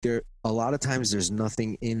 A lot of times there's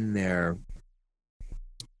nothing in their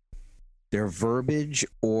verbiage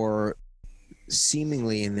or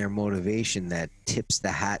seemingly in their motivation that tips the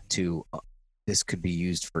hat to this could be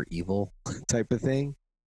used for evil type of thing.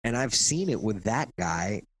 And I've seen it with that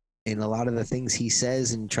guy in a lot of the things he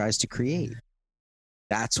says and tries to create.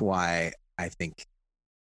 That's why I think,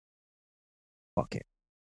 fuck it.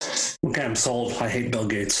 Okay, I'm sold. I hate Bill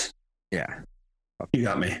Gates. Yeah. You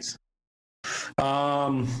got me.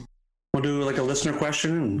 We'll do like a listener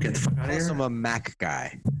question and get the fuck out of here. I'm a Mac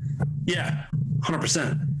guy. Yeah,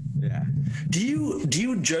 100%. Yeah. Do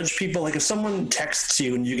you judge people? Like if someone texts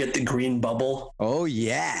you and you get the green bubble? Oh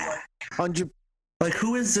yeah. 100. Like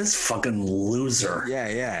who is this fucking loser?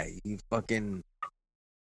 Yeah. You can't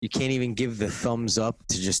even give the thumbs up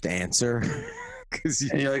to just answer.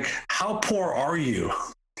 And you're like, how poor are you?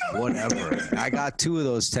 Whatever. I got 2 of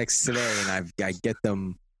those texts today, and I get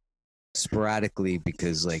them sporadically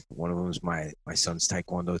because like one of them is my son's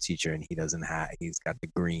taekwondo teacher, and he's got the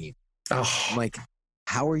green. Oh. I'm like,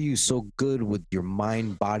 how are you so good with your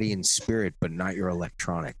mind, body, and spirit, but not your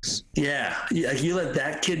electronics? Yeah. You let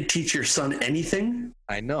that kid teach your son anything?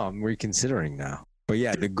 I know. I'm reconsidering now. But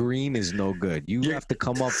yeah, the green is no good. You have to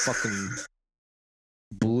come up fucking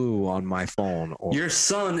blue on my phone. Your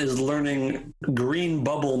son is learning green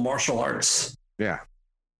bubble martial arts. Yeah.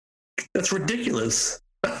 That's ridiculous.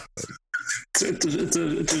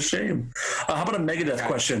 It's a shame. How about a Megadeth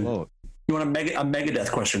question? You want a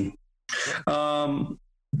Megadeth question?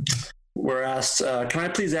 We're asked, can I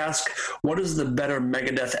please ask, what is the better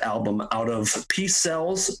Megadeth album out of Peace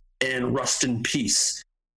Cells and Rust in Peace?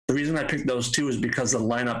 The reason I picked those 2 is because the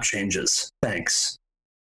lineup changes. Thanks.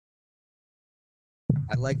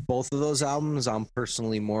 I like both of those albums. I'm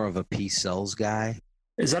personally more of a Peace Cells guy.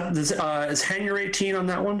 Is Hangar 18 on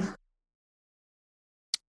that one?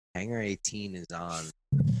 Hangar 18 is on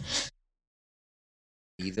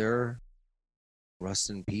either Rust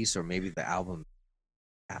in Peace or maybe the album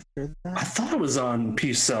after that. I thought it was on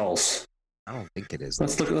Peace Cells. I don't think it is.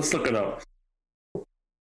 Let's look it up.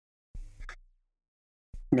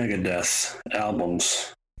 Megadeth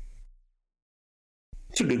albums.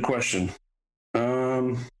 That's a good question.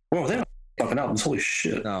 Whoa, they have fucking albums. Holy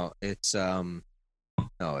shit. No, it's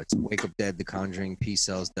Wake Up Dead, The Conjuring, Peace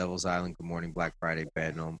Cells, Devil's Island, Good Morning, Black Friday,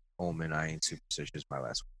 Bad Omen, I Ain't Superstitious, My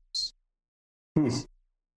Last Words.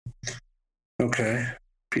 Okay.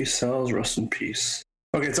 Peace Cells, Rust in Peace.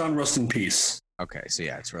 Okay, it's on Rust in Peace. Okay, so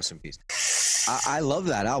yeah, it's Rust in Peace. I love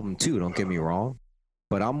that album too, don't get me wrong.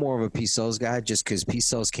 But I'm more of a Peace Cells guy just because Peace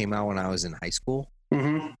Cells came out when I was in high school.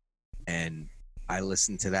 Mm-hmm. And I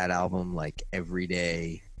listened to that album like every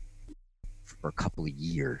day for a couple of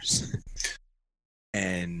years.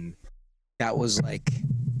 And that was like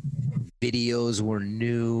videos were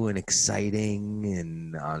new and exciting,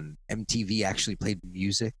 and on MTV actually played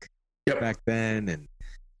music back then. And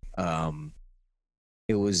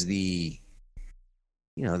it was there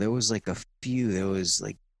was like a few, there was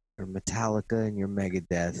like your Metallica and your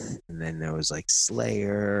Megadeth, and then there was like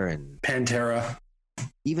Slayer and Pantera.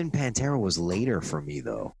 Even Pantera was later for me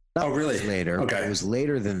though. Oh, really? Later. Okay. It was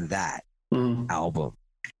later than that album.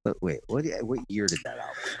 But wait, what year did that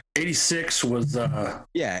album? 86 was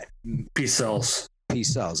Yeah, Peace Cells.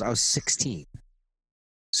 Peace Cells. I was 16.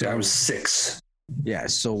 So I was 6. Yeah,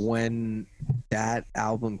 so when that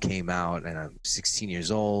album came out and I'm 16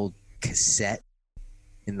 years old, cassette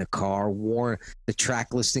in the car, the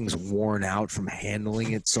track listing's worn out from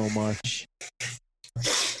handling it so much.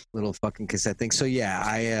 Little fucking cassette thing. So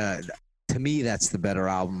yeah, to me that's the better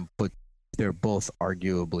album, but they're both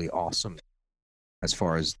arguably awesome as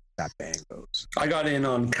far as that band goes. I got in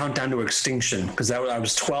on Countdown to Extinction because I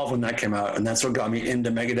was 12 when that came out, and that's what got me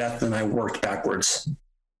into Megadeth, and I worked backwards.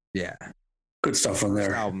 Yeah. Good stuff on there.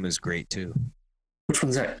 This album is great too. Which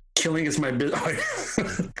one's that? Killing Is My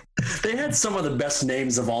Business. They had some of the best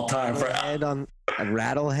names of all time.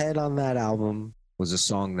 Rattlehead on that album was a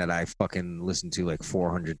song that I fucking listened to like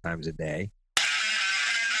 400 times a day.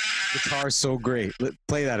 Guitar's so great.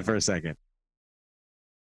 Play that for a second.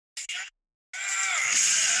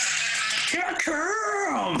 Yeah,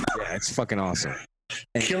 it's fucking awesome.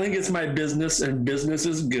 And Killing Is My Business, and Business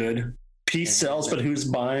is Good. Peace Sells, but who's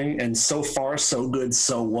buying? And So Far, So Good,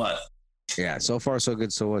 So What? Yeah, So Far, So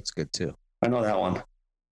Good, So What's good too. I know that one.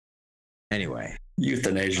 Anyway.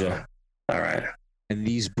 Euthanasia. All right. And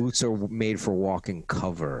These Boots Are Made for Walking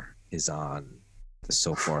cover is on the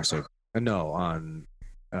So Far, So no, on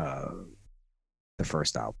the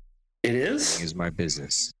first album. It is? Is My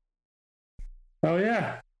Business. Oh,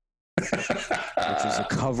 yeah. Which is a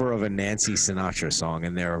cover of a Nancy Sinatra song,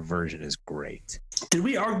 and their version is great. Did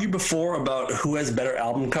we argue before about who has better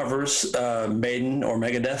album covers, Maiden or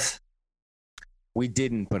Megadeth? We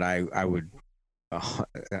didn't, but I would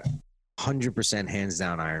 100% hands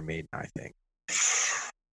down Iron Maiden, I think.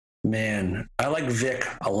 Man, I like Vic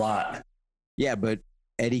a lot. Yeah, but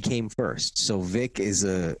Eddie came first, so Vic is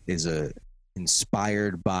a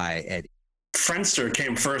inspired by Eddie. Friendster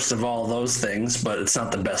came first of all those things, but it's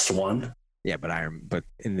not the best one. Yeah, but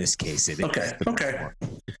in this case it is. Okay.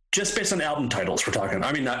 Just based on album titles we're talking.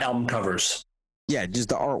 I mean, not album covers. Yeah, just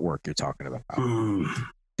the artwork you're talking about.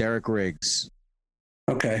 Derek Riggs.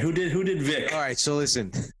 Okay, who did Vic? All right, so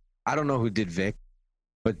listen, I don't know who did Vic,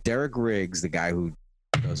 but Derek Riggs, the guy who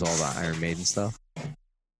does all the Iron Maiden stuff, a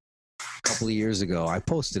couple of years ago, I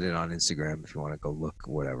posted it on Instagram if you want to go look,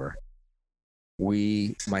 whatever.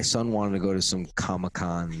 My son wanted to go to some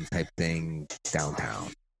Comic-Con type thing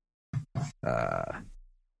downtown. I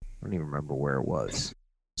don't even remember where it was.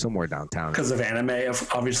 Somewhere downtown. Because of anime,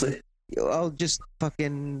 obviously. Oh, just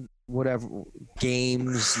fucking whatever.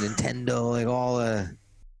 Games, Nintendo, like all I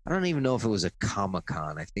don't even know if it was a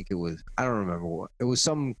Comic-Con. I think it was. I don't remember what. It was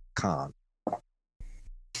some con.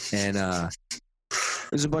 And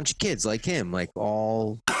there's a bunch of kids like him, like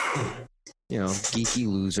all, geeky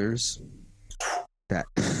losers. That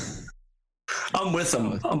I'm with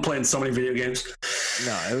them. I'm playing so many video games.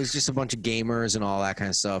 No, it was just a bunch of gamers and all that kind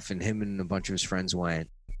of stuff. And him and a bunch of his friends went.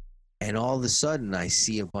 And all of a sudden, I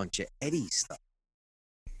see a bunch of Eddie stuff.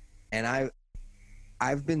 And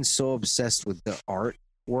I've been so obsessed with the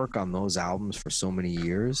artwork on those albums for so many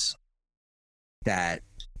years that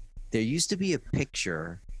there used to be a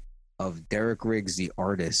picture of Derek Riggs, the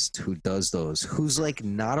artist who does those, who's like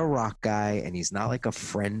not a rock guy and he's not like a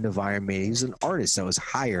friend of Iron Maiden. He's an artist that was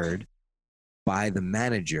hired by the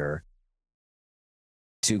manager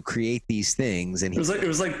to create these things. And it was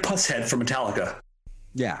like Pusshead from Metallica.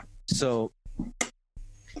 Yeah. So,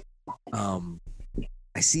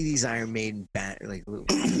 I see these Iron Maiden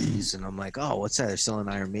and I'm like, oh, what's that? They're selling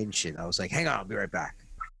Iron Maiden shit. I was like, hang on, I'll be right back.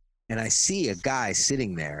 And I see a guy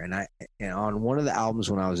sitting there, and on one of the albums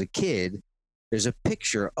when I was a kid, there's a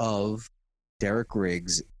picture of Derek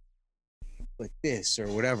Riggs like this or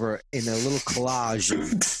whatever in a little collage.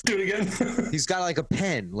 Do it again. He's got like a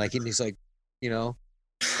pen, like, and he's like, you know,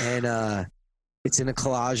 and it's in a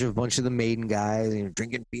collage of a bunch of the Maiden guys, you know,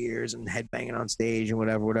 drinking beers and headbanging on stage and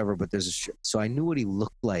whatever. But there's so I knew what he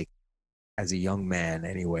looked like as a young man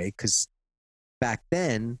anyway, because back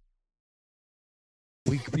then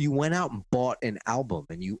you went out and bought an album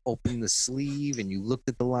and you opened the sleeve and you looked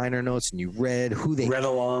at the liner notes and you read who they read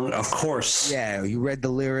along, of course. Yeah, you read the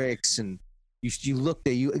lyrics and you looked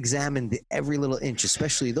at, you examined every little inch,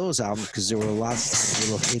 especially those albums, because there were lots of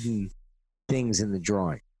little hidden things in the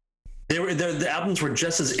drawing. The albums were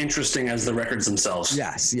just as interesting as the records themselves.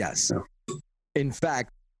 Yes. Yeah. In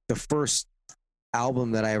fact, the first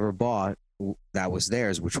album that I ever bought that was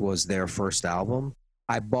theirs, which was their first album,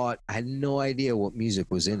 I had no idea what music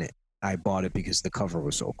was in it. I bought it because the cover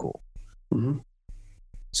was so cool. Mm-hmm.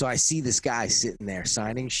 So I see this guy sitting there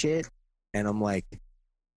signing shit, and I'm like,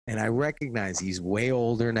 and I recognize he's way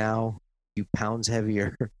older now, a few pounds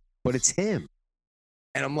heavier, but it's him.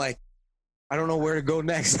 And I'm like, I don't know where to go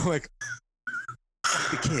next. I'm like,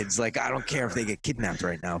 fuck the kids. Like, I don't care if they get kidnapped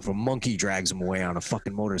right now, if a monkey drags them away on a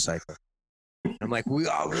fucking motorcycle. I'm like,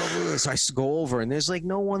 so I go over and there's like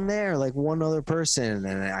no one there, like one other person.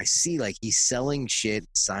 And I see like he's selling shit,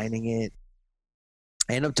 signing it.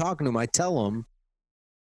 I end up talking to him. I tell him,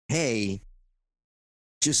 hey,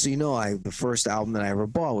 just so you know, the first album that I ever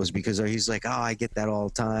bought was because he's like, oh, I get that all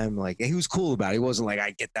the time. Like, he was cool about it. He wasn't like,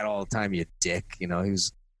 I get that all the time, you dick. You know,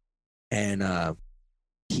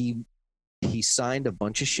 he signed a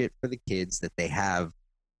bunch of shit for the kids that they have,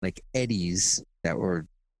 like Eddies that were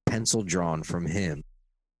pencil drawn from him,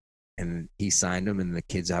 and he signed them, and the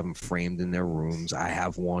kids have them framed in their rooms. I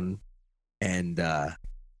have one, and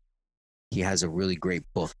he has a really great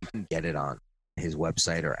book. You can get it on his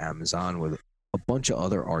website or Amazon with a bunch of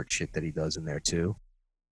other art shit that he does in there too.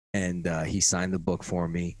 And he signed the book for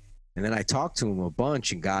me, and then I talked to him a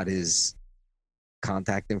bunch and got his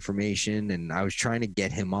contact information, and I was trying to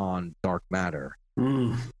get him on Dark Matter.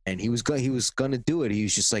 And he was gonna do it. He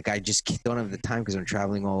was just like, I just don't have the time because I'm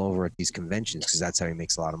traveling all over at these conventions, because that's how he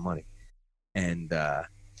makes a lot of money. And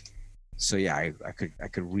so yeah, I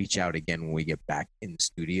could reach out again when we get back in the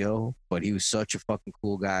studio. But he was such a fucking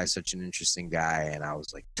cool guy, such an interesting guy, and I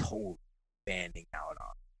was like totally banding out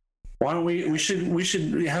on. Why don't we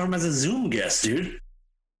should have him as a Zoom guest, dude?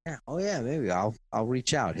 Yeah. Oh yeah, maybe I'll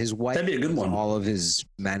reach out. His wife, that'd be a good one. All of his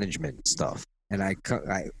management stuff. And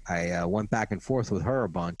I went back and forth with her a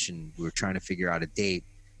bunch, and we were trying to figure out a date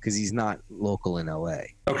because he's not local in LA.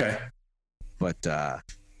 Okay. But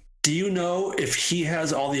do you know if he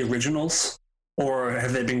has all the originals, or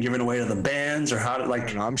have they been given away to the bands, or how did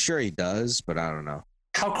like? I'm sure he does, but I don't know.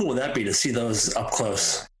 How cool would that be to see those up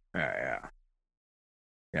close? Yeah,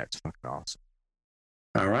 it's fucking awesome.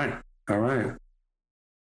 All right.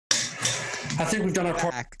 I think we've done our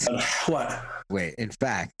part. What? Wait, in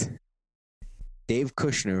fact, Dave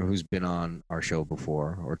Kushner, who's been on our show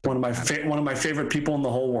before, or one of my favorite people in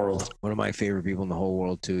the whole world. One of my favorite people in the whole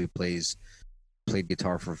world too. He played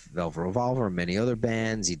guitar for Velvet Revolver and many other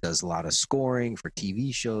bands. He does a lot of scoring for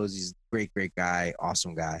TV shows. He's a great guy,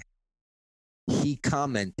 awesome guy. He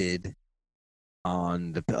commented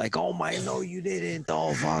on the like, oh my, no, you didn't.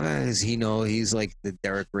 Oh fuck, he's like the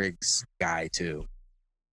Derek Riggs guy too.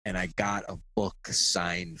 And I got a book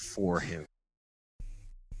signed for him.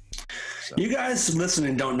 So. You guys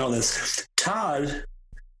listening don't know this. Todd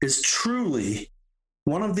is truly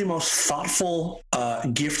one of the most thoughtful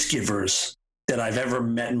gift givers that I've ever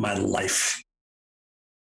met in my life.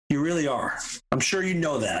 You really are. I'm sure you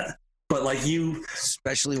know that. But like you...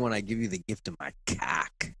 Especially when I give you the gift of my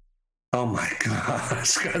cock. Oh my God.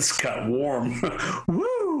 It's got warm.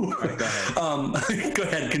 Woo! Right, go ahead. Go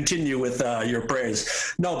ahead. Continue with your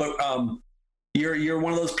praise. No, but you're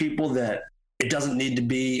one of those people that it doesn't need to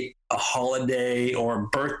be a holiday or a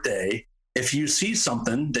birthday. If you see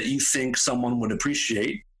something that you think someone would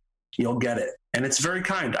appreciate, you'll get it. And it's very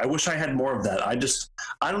kind. I wish I had more of that. I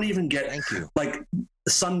don't even get, thank you. Like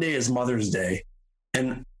Sunday is Mother's Day,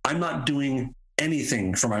 and I'm not doing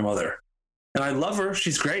anything for my mother. And I love her.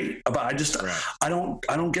 She's great. But I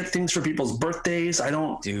don't get things for people's birthdays.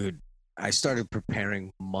 Dude, I started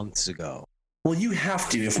preparing months ago. Well, you have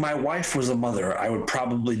to. If my wife was a mother, I would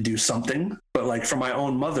probably do something. But like for my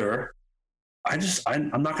own mother, I'm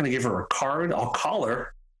not going to give her a card. I'll call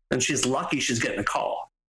her, and she's lucky she's getting a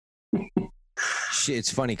call.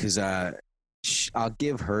 It's funny because I'll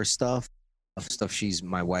give her stuff she's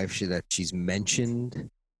my wife that she's mentioned.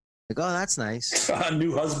 Like, oh, that's nice. A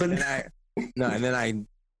new husband. And then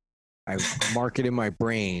I mark it in my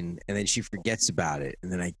brain, and then she forgets about it,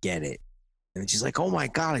 and then I get it. And she's like, "Oh my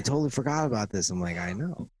God, I totally forgot about this." I'm like, "I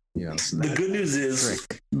know." You know. So The good news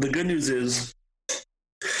is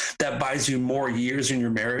that buys you more years in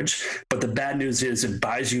your marriage, but the bad news is it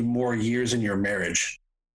buys you more years in your marriage.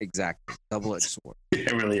 Exactly. Double-edged sword.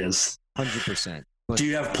 It really is. 100%. Do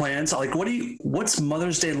you have plans? Like, what's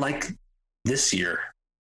Mother's Day like this year?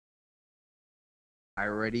 I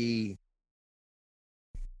already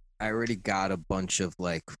got a bunch of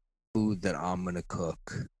like food that I'm gonna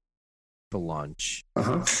cook for lunch,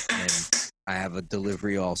 and I have a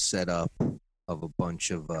delivery all set up of a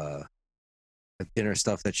bunch of dinner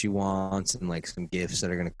stuff that she wants, and like some gifts that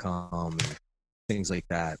are gonna come and things like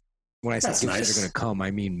that. When I say gifts that are gonna come, I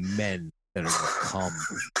mean men that are gonna come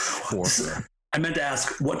for her. I meant to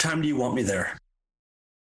ask, what time do you want me there?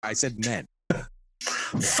 I said men.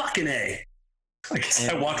 Fucking A. I guess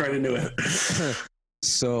I walked right into it.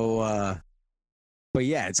 So, but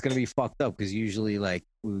yeah, it's gonna be fucked up because usually like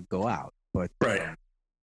we would go out, but right.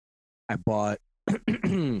 I bought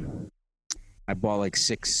like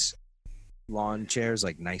 6 lawn chairs,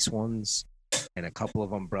 like nice ones, and a couple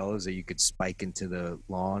of umbrellas that you could spike into the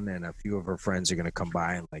lawn. And a few of her friends are gonna come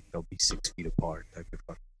by and like they'll be 6 feet apart. Like a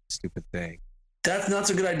fucking stupid thing. That's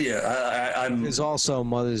a good idea. There's also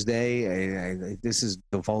Mother's Day. This is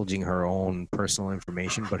divulging her own personal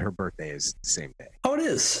information, but her birthday is the same day. Oh, it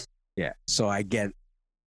is? Yeah. So I get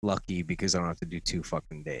lucky because I don't have to do 2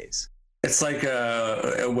 fucking days. It's like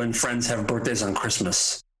when friends have birthdays on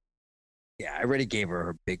Christmas. Yeah, I already gave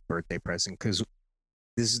her big birthday present because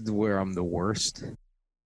this is where I'm the worst.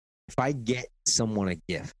 If I get someone a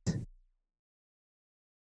gift,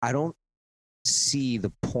 I don't see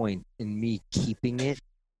the point in me keeping it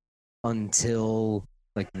until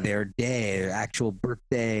like their day, their actual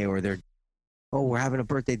birthday, or we're having a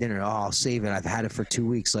birthday dinner. Oh, I'll save it. I've had it for 2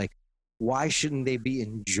 weeks. Like, why shouldn't they be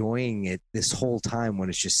enjoying it this whole time when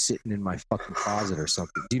it's just sitting in my fucking closet or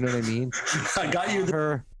something? Do you know what I mean? I got you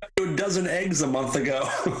a dozen eggs a month ago.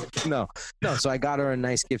 No. So I got her a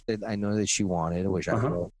nice gift that I know that she wanted, which I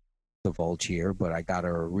won't divulge here, but I got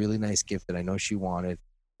her a really nice gift that I know she wanted.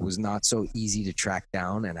 It was not so easy to track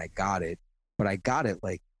down, and I got it. But I got it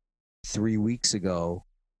like 3 weeks ago,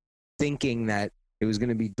 thinking that it was going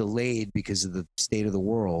to be delayed because of the state of the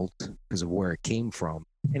world, because of where it came from.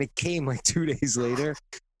 And it came like 2 days later.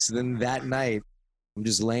 So then that night, I'm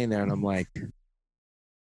just laying there and I'm like, "You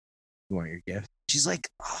want your gift?" She's like,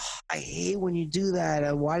 "Oh, I hate when you do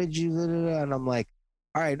that. Why did you?" And I'm like,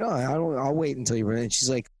 "All right, no, I'll wait until you're ready." And she's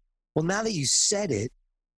like, "Well, now that you said it,"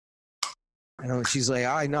 I know. She's like,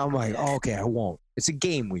 "I know." I'm like, "Oh, okay, I won't. It's a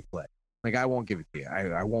game we play. Like, I won't give it to you.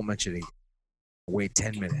 I won't mention it again. Wait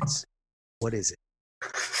 10 minutes. What is it?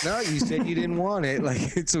 No, you said you didn't want it."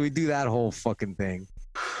 Like, so we do that whole fucking thing.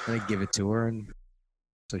 And I give it to her, and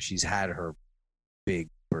so she's had her big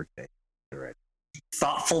birthday already.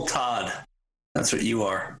 Thoughtful Todd. That's what you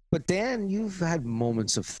are. But Dan, you've had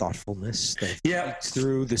moments of thoughtfulness that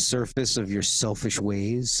through the surface of your selfish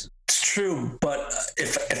ways. It's true, but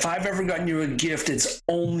if I've ever gotten you a gift, it's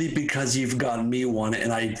only because you've gotten me one,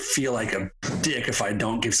 and I feel like a dick if I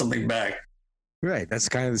don't give something back. Right. That's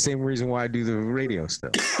kind of the same reason why I do the radio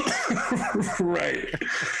stuff. Right.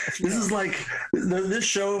 This is like this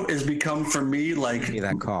show has become for me like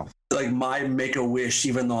that cough. Like my make-a-wish,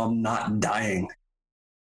 even though I'm not dying.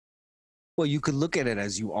 Well, you could look at it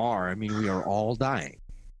as you are. I mean, we are all dying.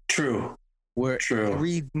 True. True.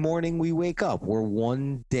 Every morning we wake up, we're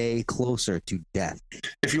one day closer to death.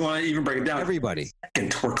 If you want to even break it down, everybody,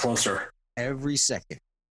 we're closer. Every second.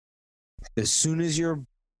 As soon as you're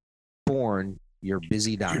born, you're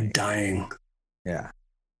busy dying. You're dying. Yeah.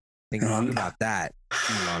 Think about that,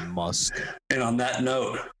 Elon Musk. And on that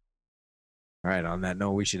note. All right. On that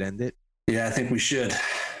note, we should end it. Yeah, I think we should.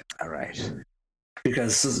 All right.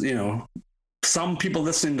 Because, you know, some people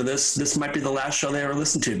listening to this might be the last show they ever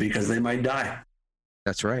listen to because they might die.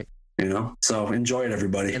 That's right. You know, so enjoy it,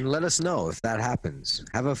 everybody. And let us know if that happens.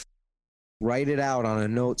 Write it out on a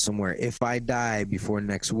note somewhere. If I die before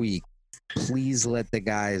next week, please let the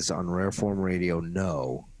guys on Rare Form Radio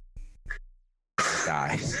know I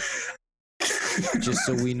die. Just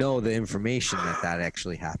so we know the information that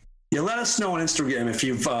actually happened. Yeah, let us know on Instagram if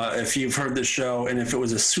you've heard this show and if it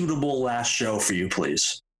was a suitable last show for you,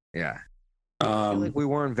 please. Yeah. I feel like we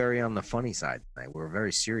weren't very on the funny side tonight. We were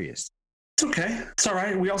very serious. It's okay. It's all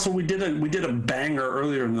right. We did a banger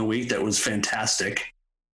earlier in the week that was fantastic.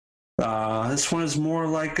 This one is more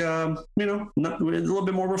like a little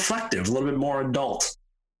bit more reflective, a little bit more adult.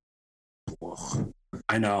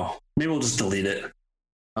 I know. Maybe we'll just delete it.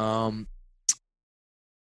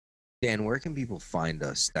 Dan, where can people find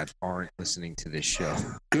us that aren't listening to this show?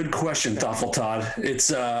 Good question, Thoughtful Todd. It's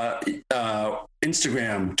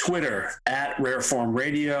Instagram, Twitter, at Rareform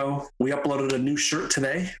Radio. We uploaded a new shirt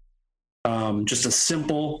today. Just a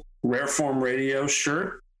simple Rareform Radio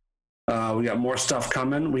shirt. We got more stuff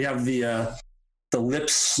coming. We have the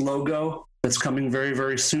Lips logo that's coming very,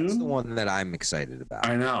 very soon. That's the one that I'm excited about.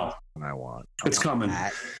 I know. And I want. It's coming.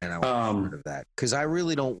 That, and I want part of that. Because I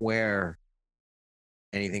really don't wear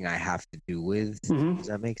anything I have to do with. Mm-hmm. Does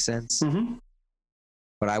that make sense? Mm-hmm.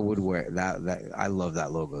 But I would wear that. I love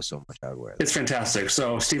that logo so much. I would wear that. It's fantastic.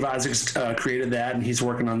 So Steve Isaacs created that, and he's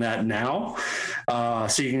working on that now.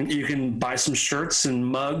 So you can buy some shirts and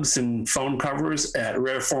mugs and phone covers at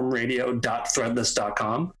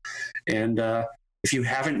rareformradio.threadless.com. And if you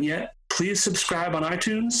haven't yet, please subscribe on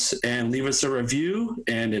iTunes and leave us a review,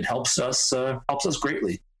 and it helps us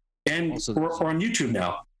greatly. And Also, we're on YouTube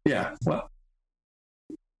now. Yeah. Well.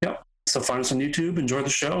 Yep. So find us on YouTube. Enjoy the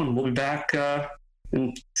show, and we'll be back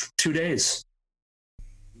in 2 days.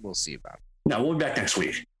 We'll see about it. No, we'll be back next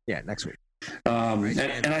week. Yeah, next week.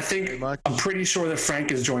 And I think I'm pretty sure that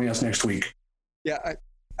Frank is joining us next week. Yeah,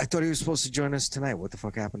 I thought he was supposed to join us tonight. What the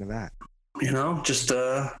fuck happened to that? You know, just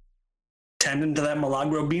tending to that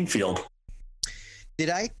Milagro bean field. Did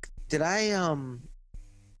I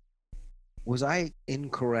was I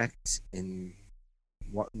incorrect in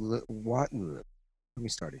what let me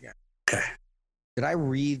start again. Okay. Did I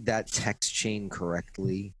read that text chain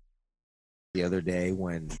correctly the other day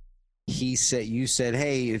when you said,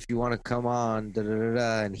 hey, if you want to come on, da, da, da,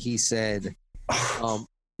 da, and he said,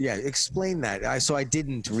 yeah, explain that. So I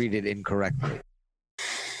didn't read it incorrectly.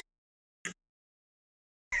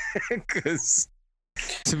 Because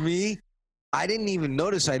to me, I didn't even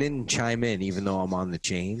notice I didn't chime in, even though I'm on the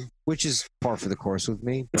chain, which is par for the course with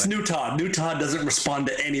me. It's New Todd. New Todd doesn't respond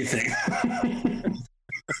to anything.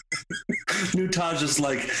 New Todd's just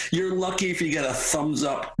like, you're lucky if you get a thumbs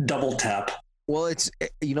up double tap. Well,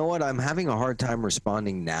 you know what? I'm having a hard time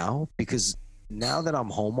responding now because now that I'm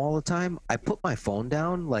home all the time, I put my phone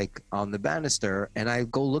down like on the banister and I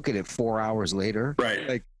go look at it 4 hours later. Right.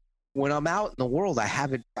 Like when I'm out in the world, I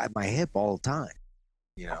have it at my hip all the time,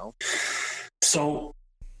 you know? So,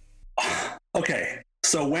 okay.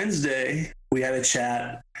 So Wednesday we had a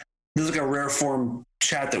chat. This is like a rare form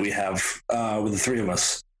chat that we have with the three of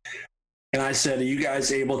us. And I said, are you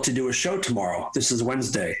guys able to do a show tomorrow? This is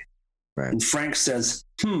Wednesday. Right. And Frank says,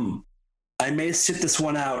 I may sit this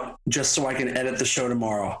one out just so I can edit the show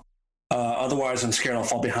tomorrow. Otherwise, I'm scared I'll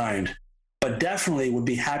fall behind. But definitely would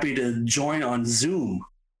be happy to join on Zoom.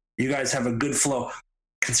 You guys have a good flow,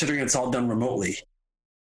 considering it's all done remotely.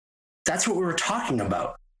 That's what we were talking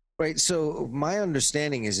about. Right. So my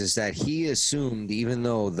understanding is that he assumed, even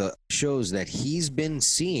though the shows that he's been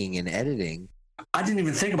seeing and editing, I didn't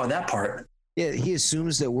even think about that part. yeah, he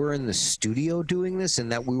assumes that we're in the studio doing this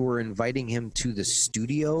and that we were inviting him to the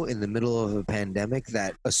studio in the middle of a pandemic,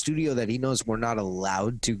 that a studio that he knows we're not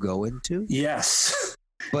allowed to go into. Yes.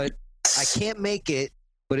 But I can't make it.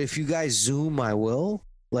 But if you guys Zoom, I will.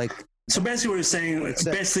 Like, so basically what he's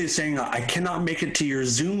saying, I cannot make it to your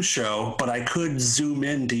Zoom show, but I could Zoom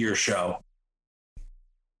into your show.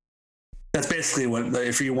 That's basically what,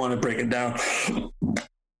 if you want to break it down.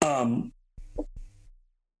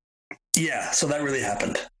 Yeah, so that really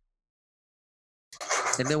happened.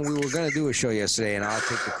 and then we were going to do a show yesterday, and I'll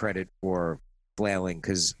take the credit for flailing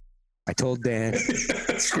because I told Dan,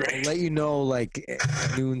 That's great. I'll let you know like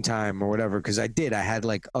noontime or whatever, because I had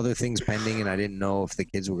like other things pending and I didn't know if the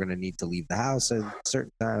kids were going to need to leave the house at a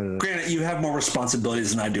certain time. Granted, you have more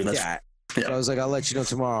responsibilities than I do. Yeah. So I was like, I'll let you know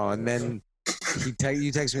tomorrow. And then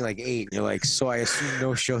you text me like 8 and you're like, so I assume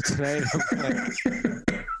no show tonight? I'm like,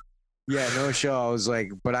 yeah, no show. I was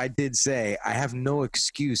like, but I did say I have no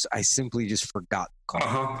excuse. I simply just forgot to call.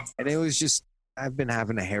 Uh-huh. And it was just, I've been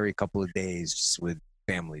having a hairy couple of days just with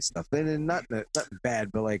family stuff. And not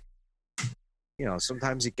bad, but like, you know,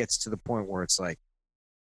 sometimes it gets to the point where it's like,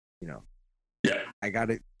 you know, yeah, I got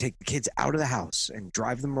to take the kids out of the house and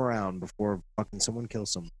drive them around before fucking someone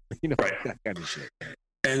kills them. You know, right. That kind of shit.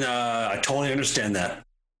 And I totally understand that.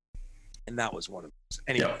 And that was one of those.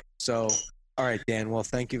 Anyway, Yep. So, all right, Dan. Well,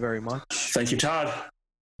 thank you very much. Thank you, Todd.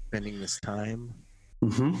 Spending this time.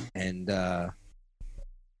 Mm-hmm. And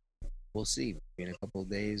we'll see. In a couple of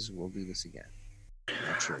days, we'll do this again.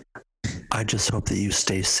 Not sure. I just hope that you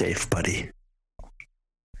stay safe, buddy. All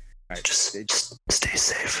right. Just stay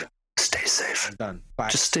safe. Stay safe. I'm done. Bye.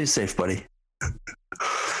 Just stay safe, buddy.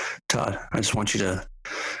 Todd, I just want you to,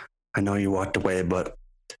 I know you walked away, but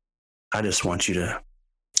I just want you to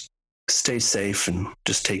stay safe and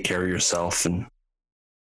just take care of yourself and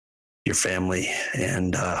your family,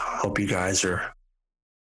 and hope you guys are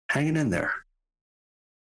hanging in there.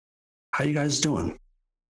 How you guys doing?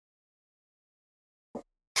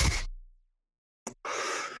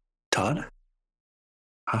 Todd?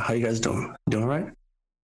 How you guys doing? Doing all right?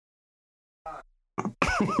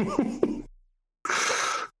 You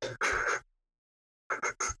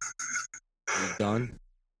done?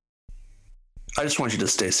 I just want you to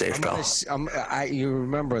stay safe, pal. You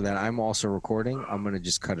remember that I'm also recording. I'm gonna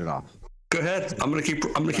just cut it off. Go ahead. I'm gonna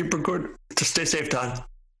keep recording. Just stay safe, Todd.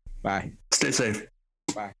 Bye. Stay safe.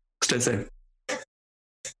 Bye. Stay safe. I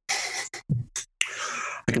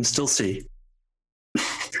can still see.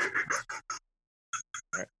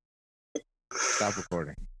 Stop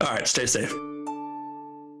recording. All right, stay safe.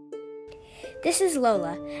 This is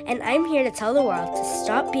Lola, and I'm here to tell the world to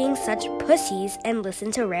stop being such pussies and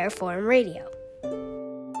listen to Rare Form Radio.